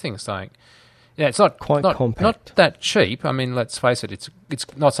 3. This thing's like, it's not compact. Not that cheap. I mean, let's face it. It's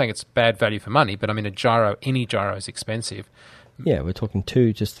not saying it's bad value for money, but I mean, any gyro is expensive. Yeah, we're talking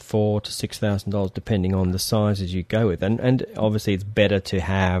just $4,000 to $6,000 depending on the sizes you go with, and obviously it's better to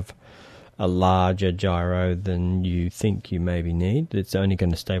have a larger gyro than you think you maybe need. It's only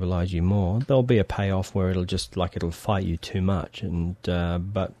going to stabilize you more. There'll be a payoff where it'll fight you too much, and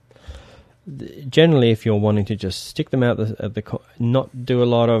but generally, if you're wanting to just stick them out not do a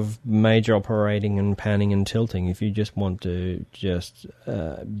lot of major operating and panning and tilting, if you just want to just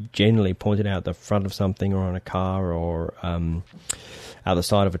generally point it out the front of something or on a car or out the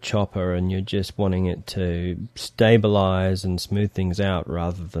side of a chopper, and you're just wanting it to stabilize and smooth things out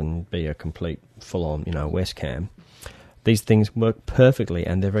rather than be a complete full-on, West Cam, these things work perfectly,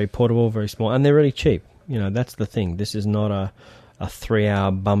 and they're very portable, very small, and they're really cheap. That's the thing. This is not a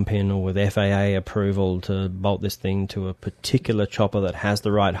 3-hour bump in or with FAA approval to bolt this thing to a particular chopper that has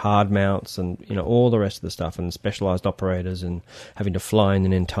the right hard mounts and all the rest of the stuff, and specialized operators, and having to fly in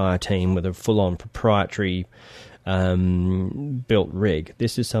an entire team with a full-on proprietary built rig.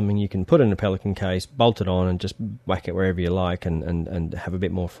 This is something you can put in a Pelican case, bolt it on, and just whack it wherever you like, and have a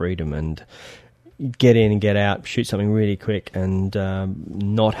bit more freedom and get in and get out, shoot something really quick, and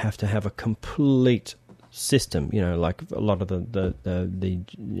not have to have a complete system, like a lot of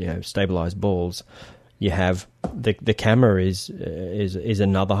the stabilized balls. You have the camera is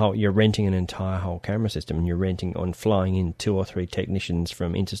another whole. You're renting an entire whole camera system, and you're renting on flying in 2 or 3 technicians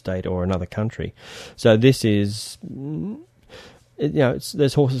from interstate or another country. So this is,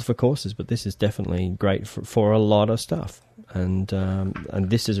 there's horses for courses, but this is definitely great for a lot of stuff. And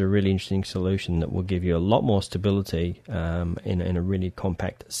this is a really interesting solution that will give you a lot more stability in a really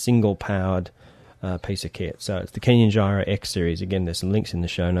compact single powered piece of kit. So it's the Kenyon Gyro X series. Again, there's some links in the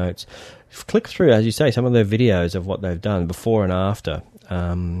show notes. Click through, as you say, some of their videos of what they've done before and after.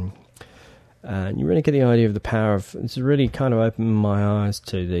 And you really get the idea of the power of. It's really kind of opened my eyes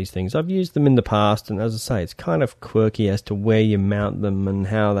to these things. I've used them in the past, and as I say, it's kind of quirky as to where you mount them and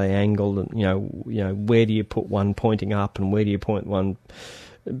how they angle, and where do you put one pointing up and where do you point one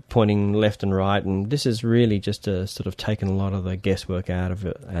pointing left and right, and this is really just sort of taken a lot of the guesswork out of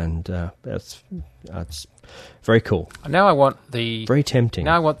it, and that's very cool. Now I want the very tempting.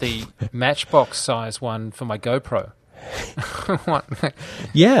 Now I want the Matchbox size one for my GoPro.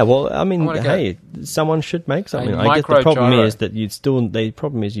 Yeah, well, I mean, hey, someone should make something. I guess the problem is that they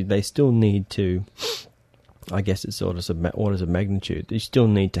still need to. I guess it's orders of magnitude. You still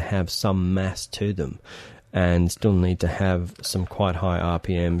need to have some mass to them, and still need to have some quite high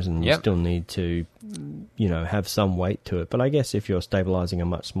RPMs, and you still need to, have some weight to it. But I guess if you're stabilizing a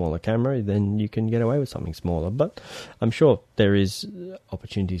much smaller camera, then you can get away with something smaller. But I'm sure there is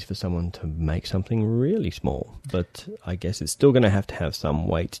opportunities for someone to make something really small. But I guess it's still going to have some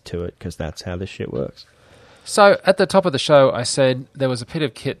weight to it, because that's how this shit works. So at the top of the show, I said there was a bit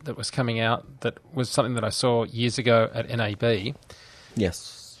of kit that was coming out that was something that I saw years ago at NAB.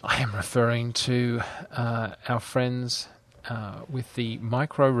 Yes. I am referring to our friends with the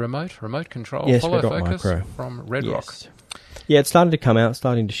micro remote control follow focus from Red Rock. Yeah, it's starting to come out,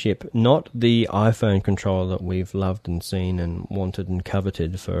 starting to ship. Not the iPhone controller that we've loved and seen and wanted and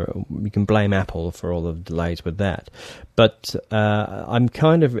coveted. We can blame Apple for all the delays with that. But I'm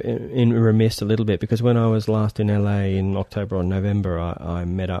kind of remiss a little bit, because when I was last in LA in October or November, I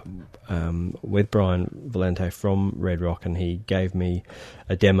met up with Brian Valente from Red Rock, and he gave me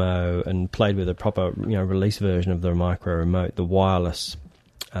a demo and played with a proper release version of the micro remote, the wireless,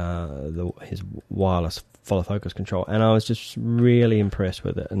 his wireless follow focus control, and I was just really impressed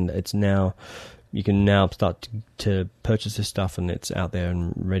with it. And it's now, you can now start to purchase this stuff, and it's out there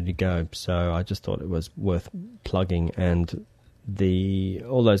and ready to go. So I just thought it was worth plugging. And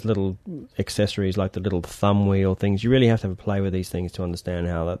all those little accessories, like the little thumb wheel things, you really have to have a play with these things to understand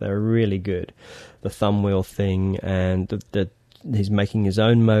how they're really good. The thumb wheel thing, and he's making his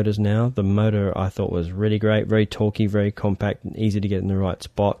own motors now. The motor I thought was really great, very torquey, very compact, and easy to get in the right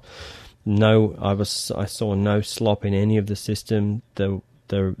spot. I saw no slop in any of the system. The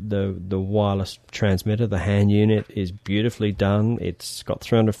wireless transmitter, the hand unit, is beautifully done. It's got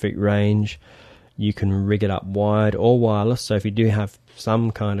 300 feet range. You can rig it up wired or wireless. So if you do have some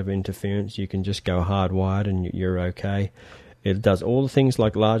kind of interference, you can just go hardwired and you're okay. It does all the things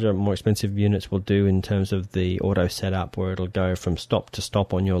like larger, more expensive units will do in terms of the auto setup, where it'll go from stop to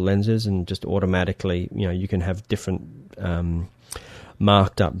stop on your lenses and just automatically, you can have different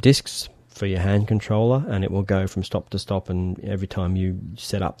marked up discs for your hand controller, and it will go from stop to stop, and every time you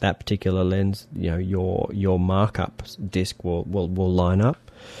set up that particular lens, your markup disc will line up.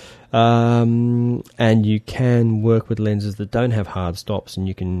 And you can work with lenses that don't have hard stops, and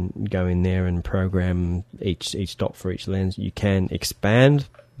you can go in there and program each stop for each lens. You can expand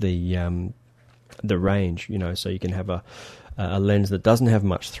the range, so you can have a lens that doesn't have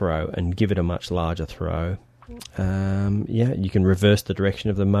much throw and give it a much larger throw. You can reverse the direction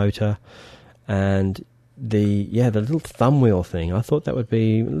of the motor, and the little thumb wheel thing. I thought that would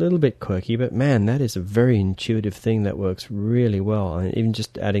be a little bit quirky, but man, that is a very intuitive thing that works really well. And even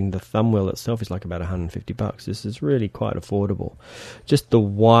just adding the thumb wheel itself is like about $150. This is really quite affordable. Just the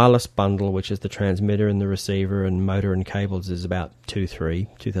wireless bundle, which is the transmitter and the receiver and motor and cables, is about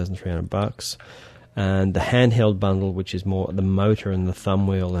 $2,300. And the handheld bundle, which is more the motor and the thumb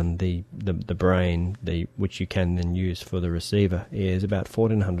wheel and the brain, which you can then use for the receiver, is about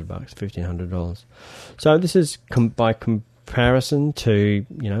 $1,400, $1,500. So this is by comparison to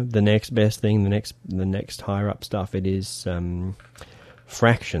the next best thing, the next higher up stuff. It is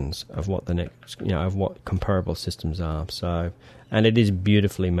fractions of what the next of what comparable systems are. So, and it is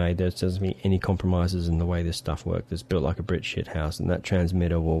beautifully made. There doesn't be any compromises in the way this stuff works. It's built like a Brit shit house, and that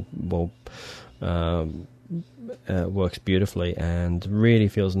transmitter will works beautifully and really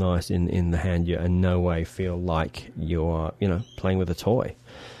feels nice in the hand. You in no way feel like you're playing with a toy.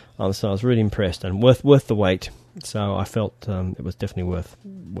 So I was really impressed and worth the wait. So I felt it was definitely worth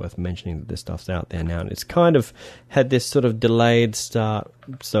mentioning that this stuff's out there now. And it's kind of had this sort of delayed start,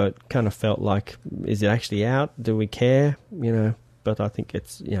 so it kind of felt like, is it actually out? Do we care? But I think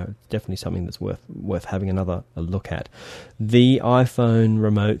it's definitely something that's worth having a look at. The iPhone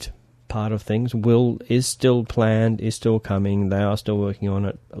remote part of things is still planned, is still coming. They are still working on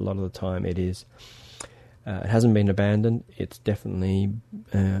it. A lot of the time it is. It hasn't been abandoned. It's definitely,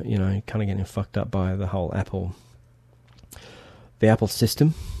 kind of getting fucked up by the whole Apple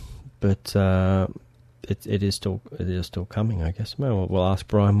system, but it is still coming, I guess. Well, we'll ask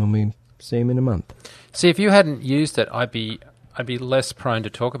Brian when we see him in a month. See, if you hadn't used it, I'd be less prone to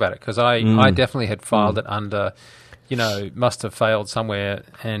talk about it, because I definitely had filed it under, must have failed somewhere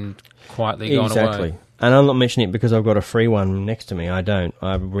and quietly gone away. Exactly. And I'm not mentioning it because I've got a free one next to me. I don't.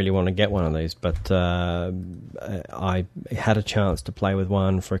 I really want to get one of these, but I had a chance to play with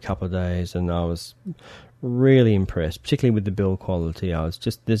one for a couple of days, and I was really impressed, particularly with the build quality. I was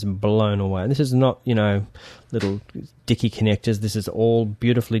just blown away. And this is not, little dicky connectors. This is all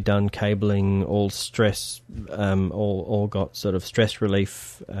beautifully done cabling, all stress, all got sort of stress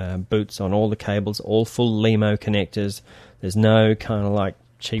relief boots on all the cables, all full LEMO connectors. There's no kind of like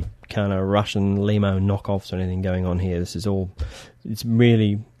cheap kind of Russian LEMO knockoffs or anything going on here. This is it's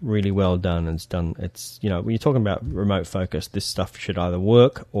really, really well done. And it's when you're talking about remote focus, this stuff should either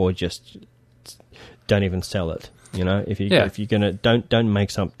work or just don't even sell it. If you're gonna don't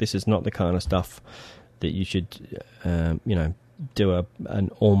make some. This is not the kind of stuff that you should do a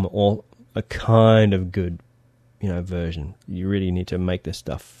kind of good version. You really need to make this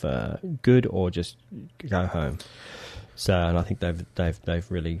stuff good or just go home. So, and I think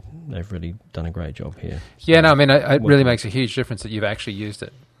they've really done a great job here. So, yeah, no, I mean, it really makes a huge difference that you've actually used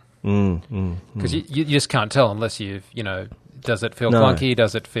it. Because you just can't tell unless you've, does it feel clunky?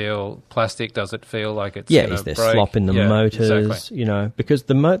 Does it feel plastic? Does it feel like it's is there break? Slop in the motors? Exactly. Because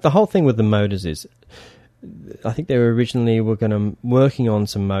the whole thing with the motors is, I think they were originally working on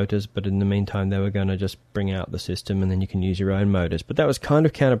some motors, but in the meantime they were going to just bring out the system and then you can use your own motors. But that was kind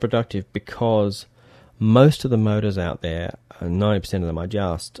of counterproductive because most of the motors out there, 90% of them are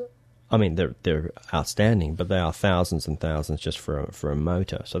just, they're outstanding, but they are thousands and thousands just for a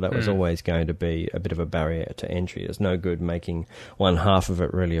motor. So that was always going to be a bit of a barrier to entry. There's no good making one half of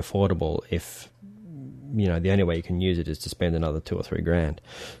it really affordable if, the only way you can use it is to spend another $2,000 or $3,000.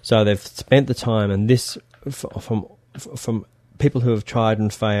 So they've spent the time, and this from people who have tried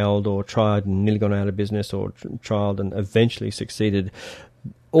and failed, or tried and nearly gone out of business, or tried and eventually succeeded.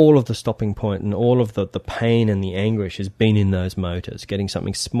 All of the stopping point and all of the pain and the anguish has been in those motors. Getting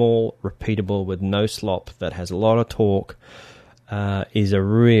something small, repeatable, with no slop, that has a lot of torque, is a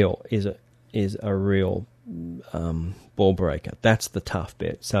real ball breaker. That's the tough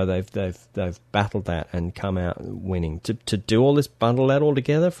bit. So they've battled that and come out winning. To do all this, bundle that all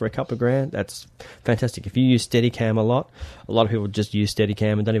together for a couple of grand, that's fantastic. If you use Steadicam a lot of people just use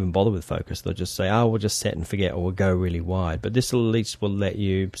Steadicam and don't even bother with focus. They'll just say, we'll just set and forget, or we'll go really wide. But this at least will let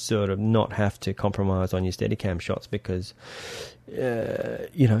you sort of not have to compromise on your Steadicam shots, because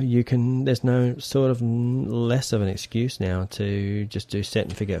you can. There's no sort of less of an excuse now to just do set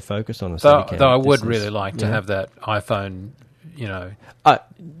and forget focus on a Steadicam. Though I would really like to have that iPhone. It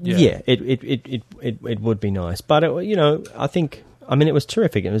would be nice, but I think. It was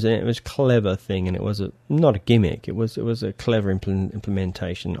terrific. It was a clever thing, and it was not a gimmick. It was a clever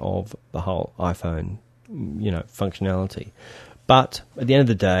implementation of the whole iPhone, functionality. But at the end of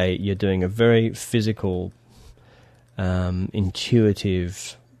the day, you're doing a very physical,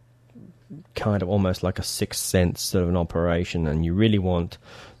 intuitive, kind of almost like a sixth sense sort of an operation, and you really want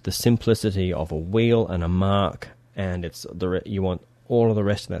the simplicity of a wheel and a mark, and you want all of the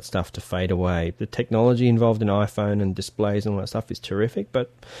rest of that stuff to fade away. The technology involved in iPhone and displays and all that stuff is terrific,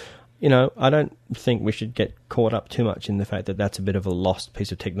 but I don't think we should get caught up too much in the fact that that's a bit of a lost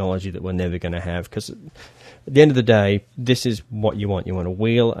piece of technology that we're never going to have, because at the end of the day, this is what you want. You want a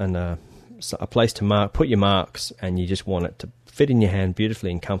wheel and a place to put your marks, and you just want it to fit in your hand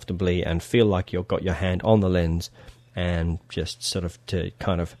beautifully and comfortably and feel like you've got your hand on the lens, and just sort of to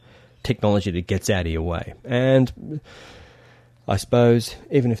kind of technology that gets out of your way. And I suppose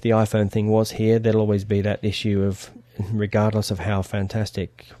even if the iPhone thing was here, there'll always be that issue of, regardless of how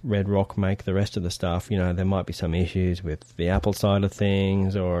fantastic Red Rock make the rest of the stuff, there might be some issues with the Apple side of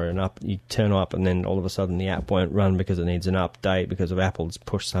things, or you turn up and then all of a sudden the app won't run because it needs an update because of Apple's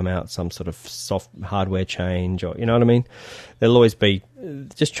pushed some sort of soft hardware change, or you know what I mean? There'll always be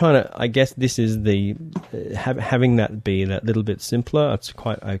just trying to, I guess this is having that be that little bit simpler. It's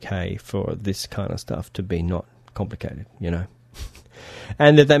quite okay for this kind of stuff to be not complicated,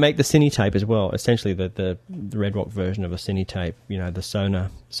 And that they make the cine tape as well, essentially the Red Rock version of a cine tape, the sonar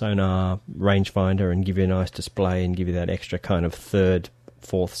rangefinder, and give you a nice display and give you that extra kind of third,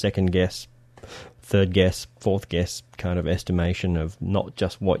 fourth guess kind of estimation of not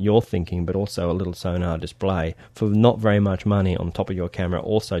just what you're thinking, but also a little sonar display for not very much money on top of your camera,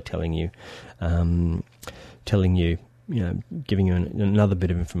 also telling you, giving you another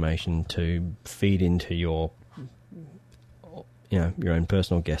bit of information to feed into your own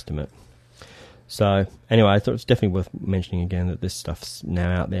personal guesstimate. So anyway, I thought it's definitely worth mentioning again that this stuff's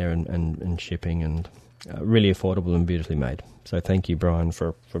now out there and shipping, and really affordable and beautifully made. So thank you, Brian,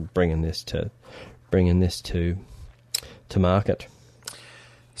 for bringing this to market.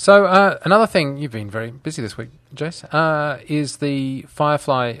 So another thing, you've been very busy this week, Jace, is the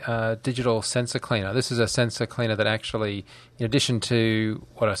Firefly digital sensor cleaner. This is a sensor cleaner that actually, in addition to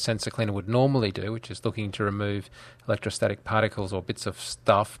what a sensor cleaner would normally do, which is looking to remove electrostatic particles or bits of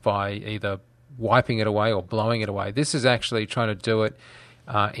stuff by either wiping it away or blowing it away, this is actually trying to do it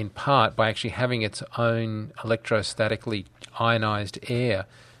in part by actually having its own electrostatically ionized air.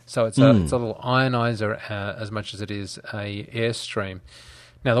 So it's a little ionizer as much as it is a airstream.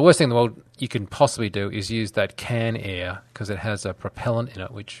 Now, the worst thing in the world you can possibly do is use that can air, because it has a propellant in it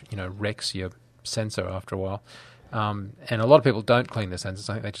which wrecks your sensor after a while. And a lot of people don't clean their sensors.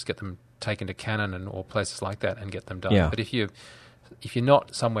 I think they just get them taken to Canon or places like that and get them done. Yeah. But if you're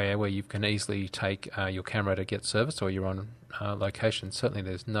not somewhere where you can easily take your camera to get service, or you're on location, certainly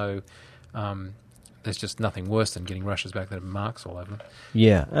there's just nothing worse than getting rushes back that have marks all over them.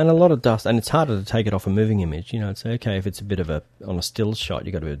 Yeah, and a lot of dust, and it's harder to take it off a moving image. It's okay if it's a bit of on a still shot,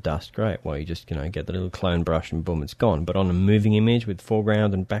 you got a bit of dust, great. Well, you just, get the little clone brush and boom, it's gone. But on a moving image with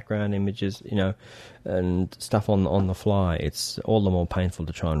foreground and background images, and stuff on the fly, it's all the more painful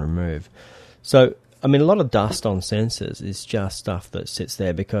to try and remove. So, a lot of dust on sensors is just stuff that sits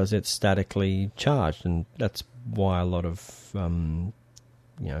there because it's statically charged, and that's why a lot of,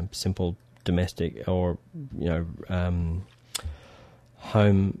 simple domestic or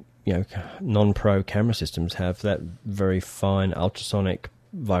home non-pro camera systems have that very fine ultrasonic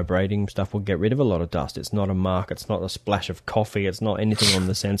vibrating stuff. Will get rid of a lot of dust. It's not a mark, it's not a splash of coffee, it's not anything on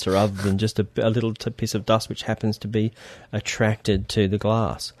the sensor other than just a little piece of dust which happens to be attracted to the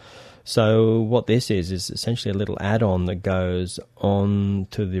glass. So what this is essentially a little add-on that goes on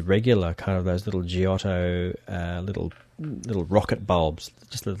to the regular kind of those little Giotto little rocket bulbs,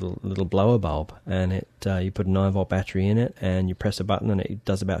 just a little blower bulb, and it you put a 9-volt battery in it, and you press a button, and it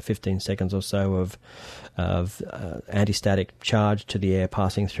does about 15 seconds or so of anti-static charge to the air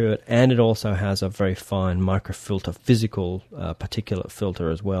passing through it, and it also has a very fine microfilter, physical particulate filter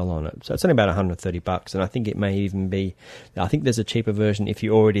as well on it. So it's only about $130, and I think it may even be. I think there's a cheaper version if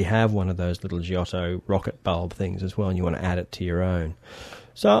you already have one of those little Giotto rocket bulb things as well, and you want to add it to your own.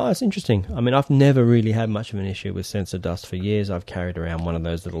 So it's interesting. I've never really had much of an issue with sensor dust for years. I've carried around one of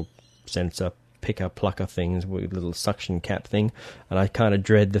those little sensor picker plucker things with a little suction cap thing, and I kind of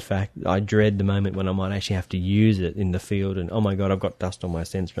dread the moment when I might actually have to use it in the field, and oh my god, I've got dust on my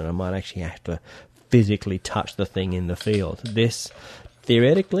sensor, and I might actually have to physically touch the thing in the field. This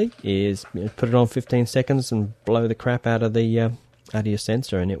theoretically is put it on 15 seconds and blow the crap out of your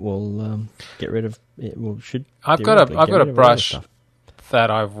sensor, and it will get rid of it. I've got a brush that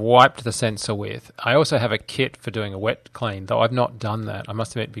I've wiped the sensor with. I also have a kit for doing a wet clean, though I've not done that, I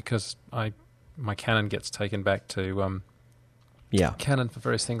must admit, because my Canon gets taken back to Canon for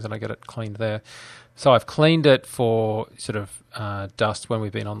various things, and I get it cleaned there. So I've cleaned it for sort of dust when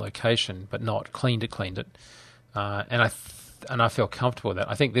we've been on location, but not cleaned it. And I feel comfortable with that.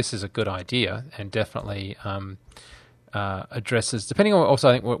 I think this is a good idea, and definitely addresses, depending on also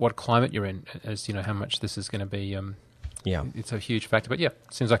I think what climate you're in, as you know how much this is going to be. Yeah, it's a huge factor. But yeah,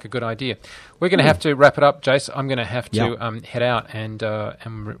 seems like a good idea. We're going to have to wrap it up, Jace. I'm going to have to head out, and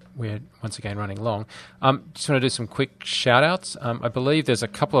we're once again running long. Just want to do some quick shout outs. I believe there's a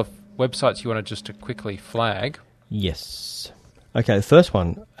couple of websites you want to just to quickly flag. Yes. Okay, the first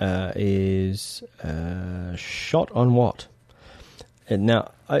one is Shot on What. And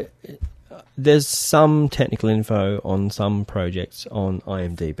now, there's some technical info on some projects on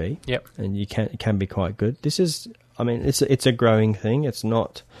IMDb. Yep. And it can be quite good. This is, I mean, it's a growing thing. It's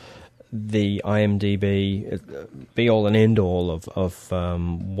not the IMDb be all and end all of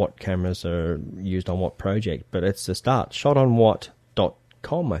what cameras are used on what project, but it's a start.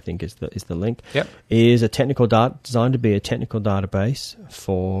 ShotOnWhat.com, I think is the link. Yep. Is a technical designed to be a technical database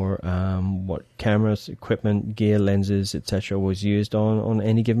for what cameras, equipment, gear, lenses, etc. was used on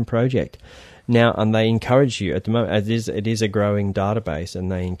any given project. Now, and they encourage you at the moment, it is a growing database,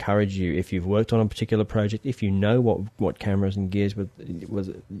 and they encourage you, if you've worked on a particular project, if you know what cameras and gears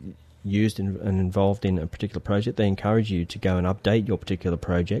was used and involved in a particular project, they encourage you to go and update your particular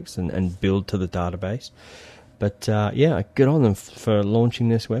projects and build to the database. But yeah, good on them for launching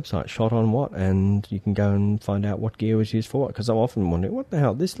this website, Shot on What, and you can go and find out what gear was used for what, because I'm often wondering, what the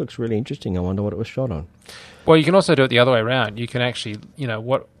hell, this looks really interesting, I wonder what it was shot on. Well, you can also do it the other way around. You can actually,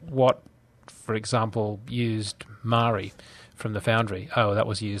 what for example, used Mari from the Foundry. Oh, that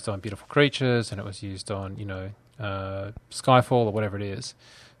was used on Beautiful Creatures, and it was used on, Skyfall or whatever it is.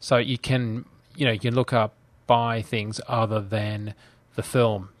 So you can look up by things other than the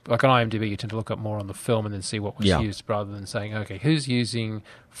film. Like on IMDb, you tend to look up more on the film and then see what was used, rather than saying, okay, who's using,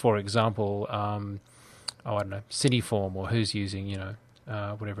 for example, I don't know, Cineform, or who's using,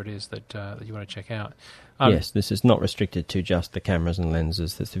 whatever it is that you want to check out. Yes, this is not restricted to just the cameras and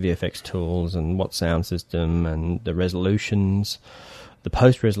lenses. There's the VFX tools and what sound system and the resolutions, the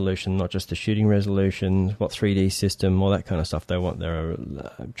post-resolution, not just the shooting resolutions, what 3D system, all that kind of stuff. They're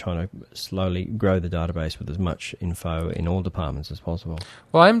trying to slowly grow the database with as much info in all departments as possible.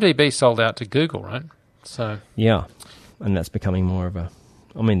 Well, IMDb sold out to Google, right? So yeah, and that's becoming more of a...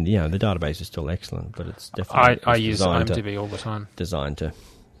 I mean, the database is still excellent, but it's definitely... I use IMDb all the time. Designed to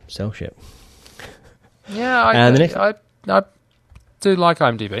sell shit. Yeah, I do like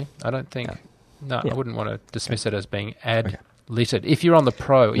IMDb. I don't think... I wouldn't want to dismiss it as being ad-littered. If you're on the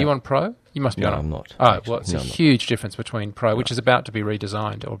Pro... Are you on Pro? You must be on it. No, I'm not. Oh, actually. Well, it's a huge difference between Pro, which is about to be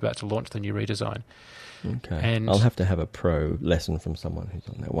redesigned, or about to launch the new redesign. Okay. And I'll have to have a Pro lesson from someone who's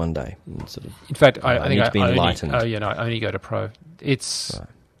on there one day. And sort of, in fact, I think need to be enlightened. I only go to Pro.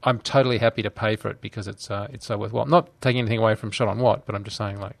 I'm totally happy to pay for it because it's so worthwhile. Not taking anything away from Shot on What, but I'm just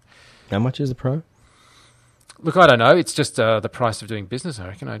saying, like... How much is the Pro? Look, I don't know. It's just the price of doing business, I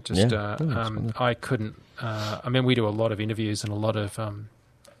reckon. I couldn't... I mean, we do a lot of interviews and a lot of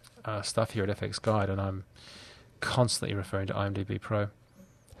stuff here at FX Guide, and I'm constantly referring to IMDb Pro.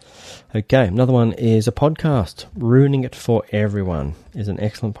 Okay, another one is a podcast. Ruining It for Everyone is an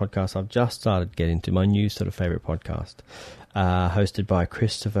excellent podcast. I've just started getting to my new sort of favourite podcast, hosted by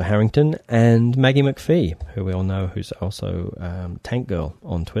Christopher Harrington and Maggie McPhee, who we all know, who's also Tank Girl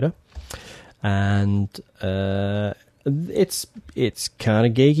on Twitter. And it's kind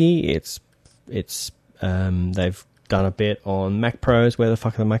of geeky. They've done a bit on Mac Pros. Where the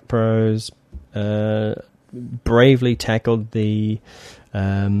fuck are the Mac Pros? Bravely tackled the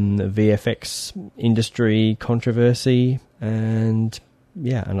VFX industry controversy, and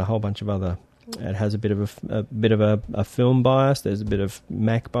a whole bunch of other. It has a bit of a film bias. There's a bit of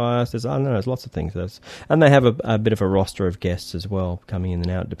Mac bias. There's lots of things. And they have a bit of a roster of guests as well, coming in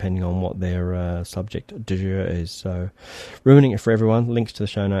and out depending on what their subject du jour is. So, Ruining It for Everyone. Links to the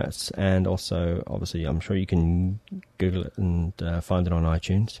show notes, and also obviously I'm sure you can Google it and find it on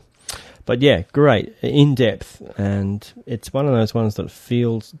iTunes. But yeah, great, in depth, and it's one of those ones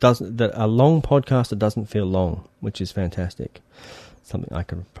that a long podcast that doesn't feel long, which is fantastic. Something I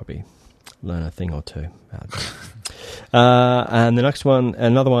could probably learn a thing or two about. And the next one,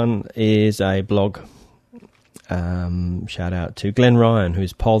 another one, is a blog. Shout out to Glenn Ryan,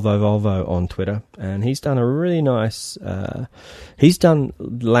 who's Polvo Volvo on Twitter, and he's done a really nice. He's done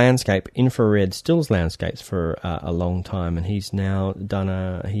landscape, infrared stills landscapes for a long time, and he's now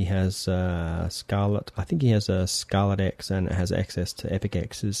done he has Scarlett. I think he has a Scarlett X, and it has access to Epic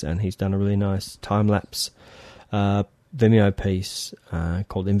X's, and he's done a really nice time lapse Vimeo piece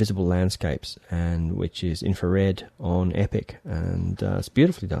called Invisible Landscapes, and which is infrared on Epic, and it's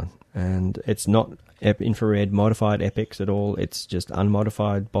beautifully done. and it's not infrared modified epics at all. It's just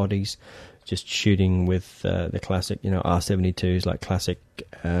unmodified bodies, just shooting with the classic, R72s, like classic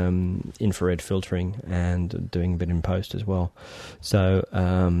infrared filtering, and doing a bit in post as well. So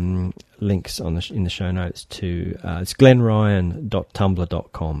links in the show notes to it's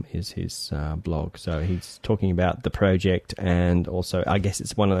glenryan.tumblr.com is his blog. So he's talking about the project, and also I guess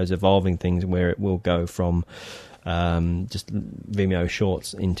it's one of those evolving things where it will go from just Vimeo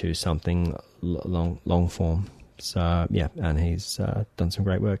shorts into something long form. So yeah, and he's done some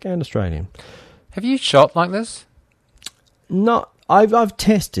great work, and Australian. Have you shot like this? Not. I've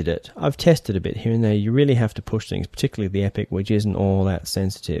tested it. I've tested a bit here and there. You really have to push things, particularly the Epic, which isn't all that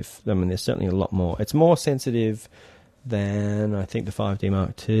sensitive. I mean, there's certainly a lot more. It's more sensitive than I think the 5D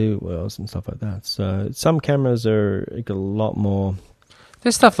Mark II was and stuff like that. So some cameras are a lot more.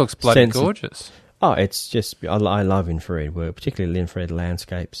 This stuff looks bloody gorgeous. Oh, it's just, I love infrared work, particularly infrared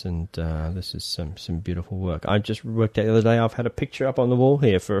landscapes, and this is some beautiful work. I just worked out the other day, I've had a picture up on the wall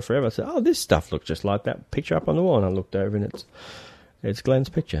here for forever. I said, oh, this stuff looks just like that picture up on the wall, and I looked over and it's Glenn's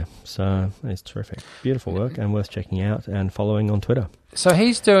picture. So it's terrific. Beautiful work, and worth checking out and following on Twitter. So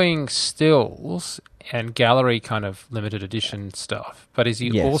he's doing stills and gallery kind of limited edition stuff, but is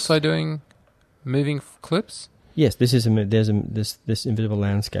he also doing moving clips? Yes, this Invisible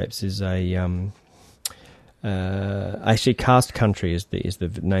Landscapes is a... actually, Cast Country is the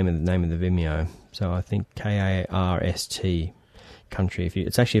name of the Vimeo. So I think KARST Country.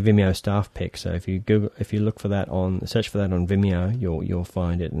 It's actually a Vimeo staff pick. So if you look for that search for that on Vimeo, you'll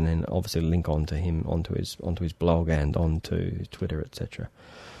find it, and then obviously link onto his blog and onto Twitter, etc.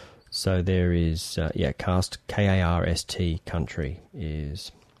 So there is Cast KARST Country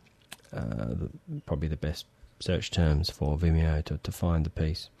is probably the best search terms for Vimeo to find the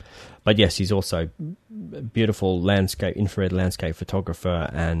piece. But yes, he's also a beautiful infrared landscape photographer,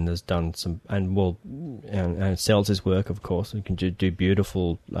 and has done some, and sells his work, of course. He can do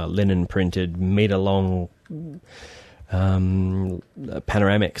beautiful linen printed meter long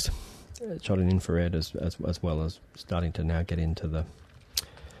panoramics shot in infrared as well as starting to now get into the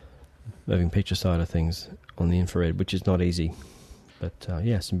moving picture side of things on the infrared, which is not easy. But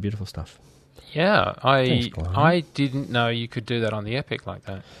some beautiful stuff. Yeah, I didn't know you could do that on the Epic like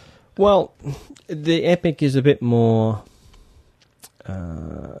that. Well, the Epic is a bit more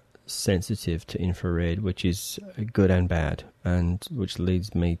sensitive to infrared, which is good and bad, and which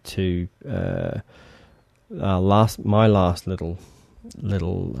leads me to my last little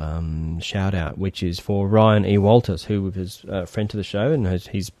shout out, which is for Ryan E. Walters, who is a friend to the show, and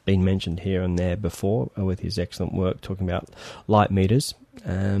he's been mentioned here and there before with his excellent work talking about light meters.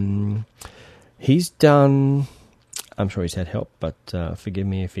 He's done. I'm sure he's had help, but forgive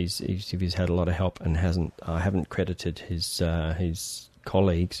me if he's had a lot of help and I haven't credited his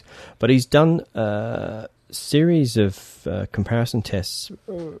colleagues, but he's done a series of comparison tests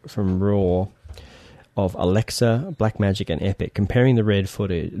from RAW of Alexa, Blackmagic, and Epic, comparing the red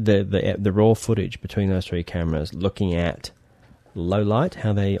footage, the raw footage between those three cameras, looking at low light,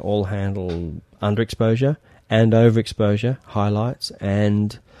 how they all handle underexposure and overexposure, highlights,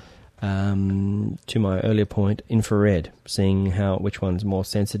 and to my earlier point, infrared, seeing which one's more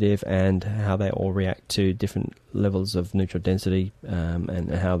sensitive and how they all react to different levels of neutral density,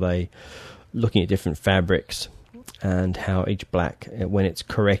 and how they, looking at different fabrics, and how each black, when it's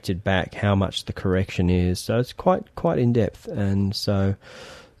corrected back, how much the correction is. So it's quite in depth. And so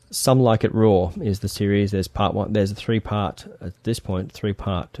Some Like It Raw is the series. There's part one. There's a three-part at this point,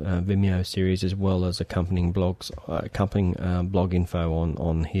 Vimeo series, as well as accompanying blog info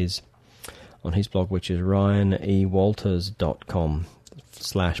on his blog, which is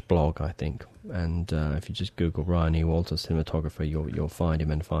ryanewalters.com/blog, I think. And if you just Google Ryan E. Walters cinematographer, you'll find him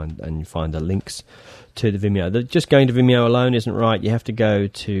and find the links to the Vimeo. Just going to Vimeo alone isn't right. You have to go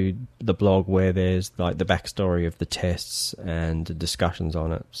to the blog where there's like the backstory of the tests and discussions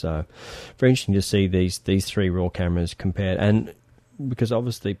on it. So very interesting to see these three RAW cameras compared. And because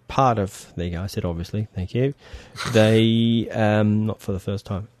obviously part of, there you go, I said obviously, thank you. They not for the first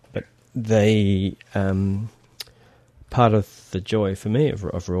time, but they part of the joy for me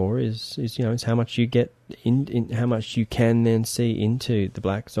of RAW is it's how much you get in how much you can then see into the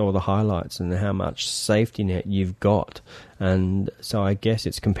blacks or the highlights, and how much safety net you've got. And so I guess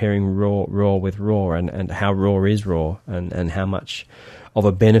it's comparing RAW with RAW, and how RAW is RAW, and how much of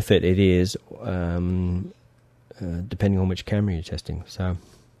a benefit it is depending on which camera you're testing. So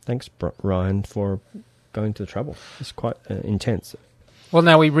thanks, Ryan, for going to the trouble. It's quite intense. Well,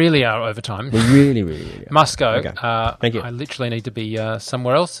 now we really are over time. We really are. Must go. Okay. Thank you. I literally need to be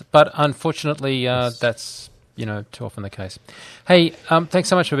somewhere else. But unfortunately, that's too often the case. Hey, thanks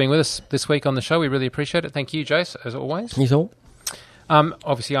so much for being with us this week on the show. We really appreciate it. Thank you, Jace, as always. Yes, all.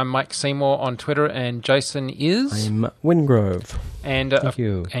 Obviously, I'm Mike Seymour on Twitter, and Jason is... I'm Wingrove. And, Thank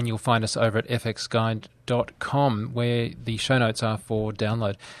you. And you'll find us over at fxguide.com, where the show notes are for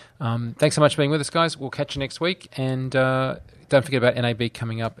download. Thanks so much for being with us, guys. We'll catch you next week. And don't forget about NAB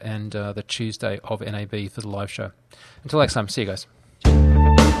coming up and the Tuesday of NAB for the live show. Until next time, see you guys.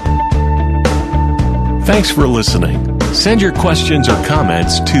 Thanks for listening. Send your questions or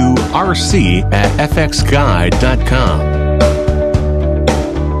comments to rc@fxguide.com.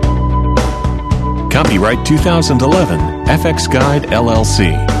 Copyright 2011, FX Guide,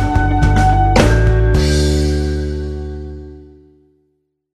 LLC.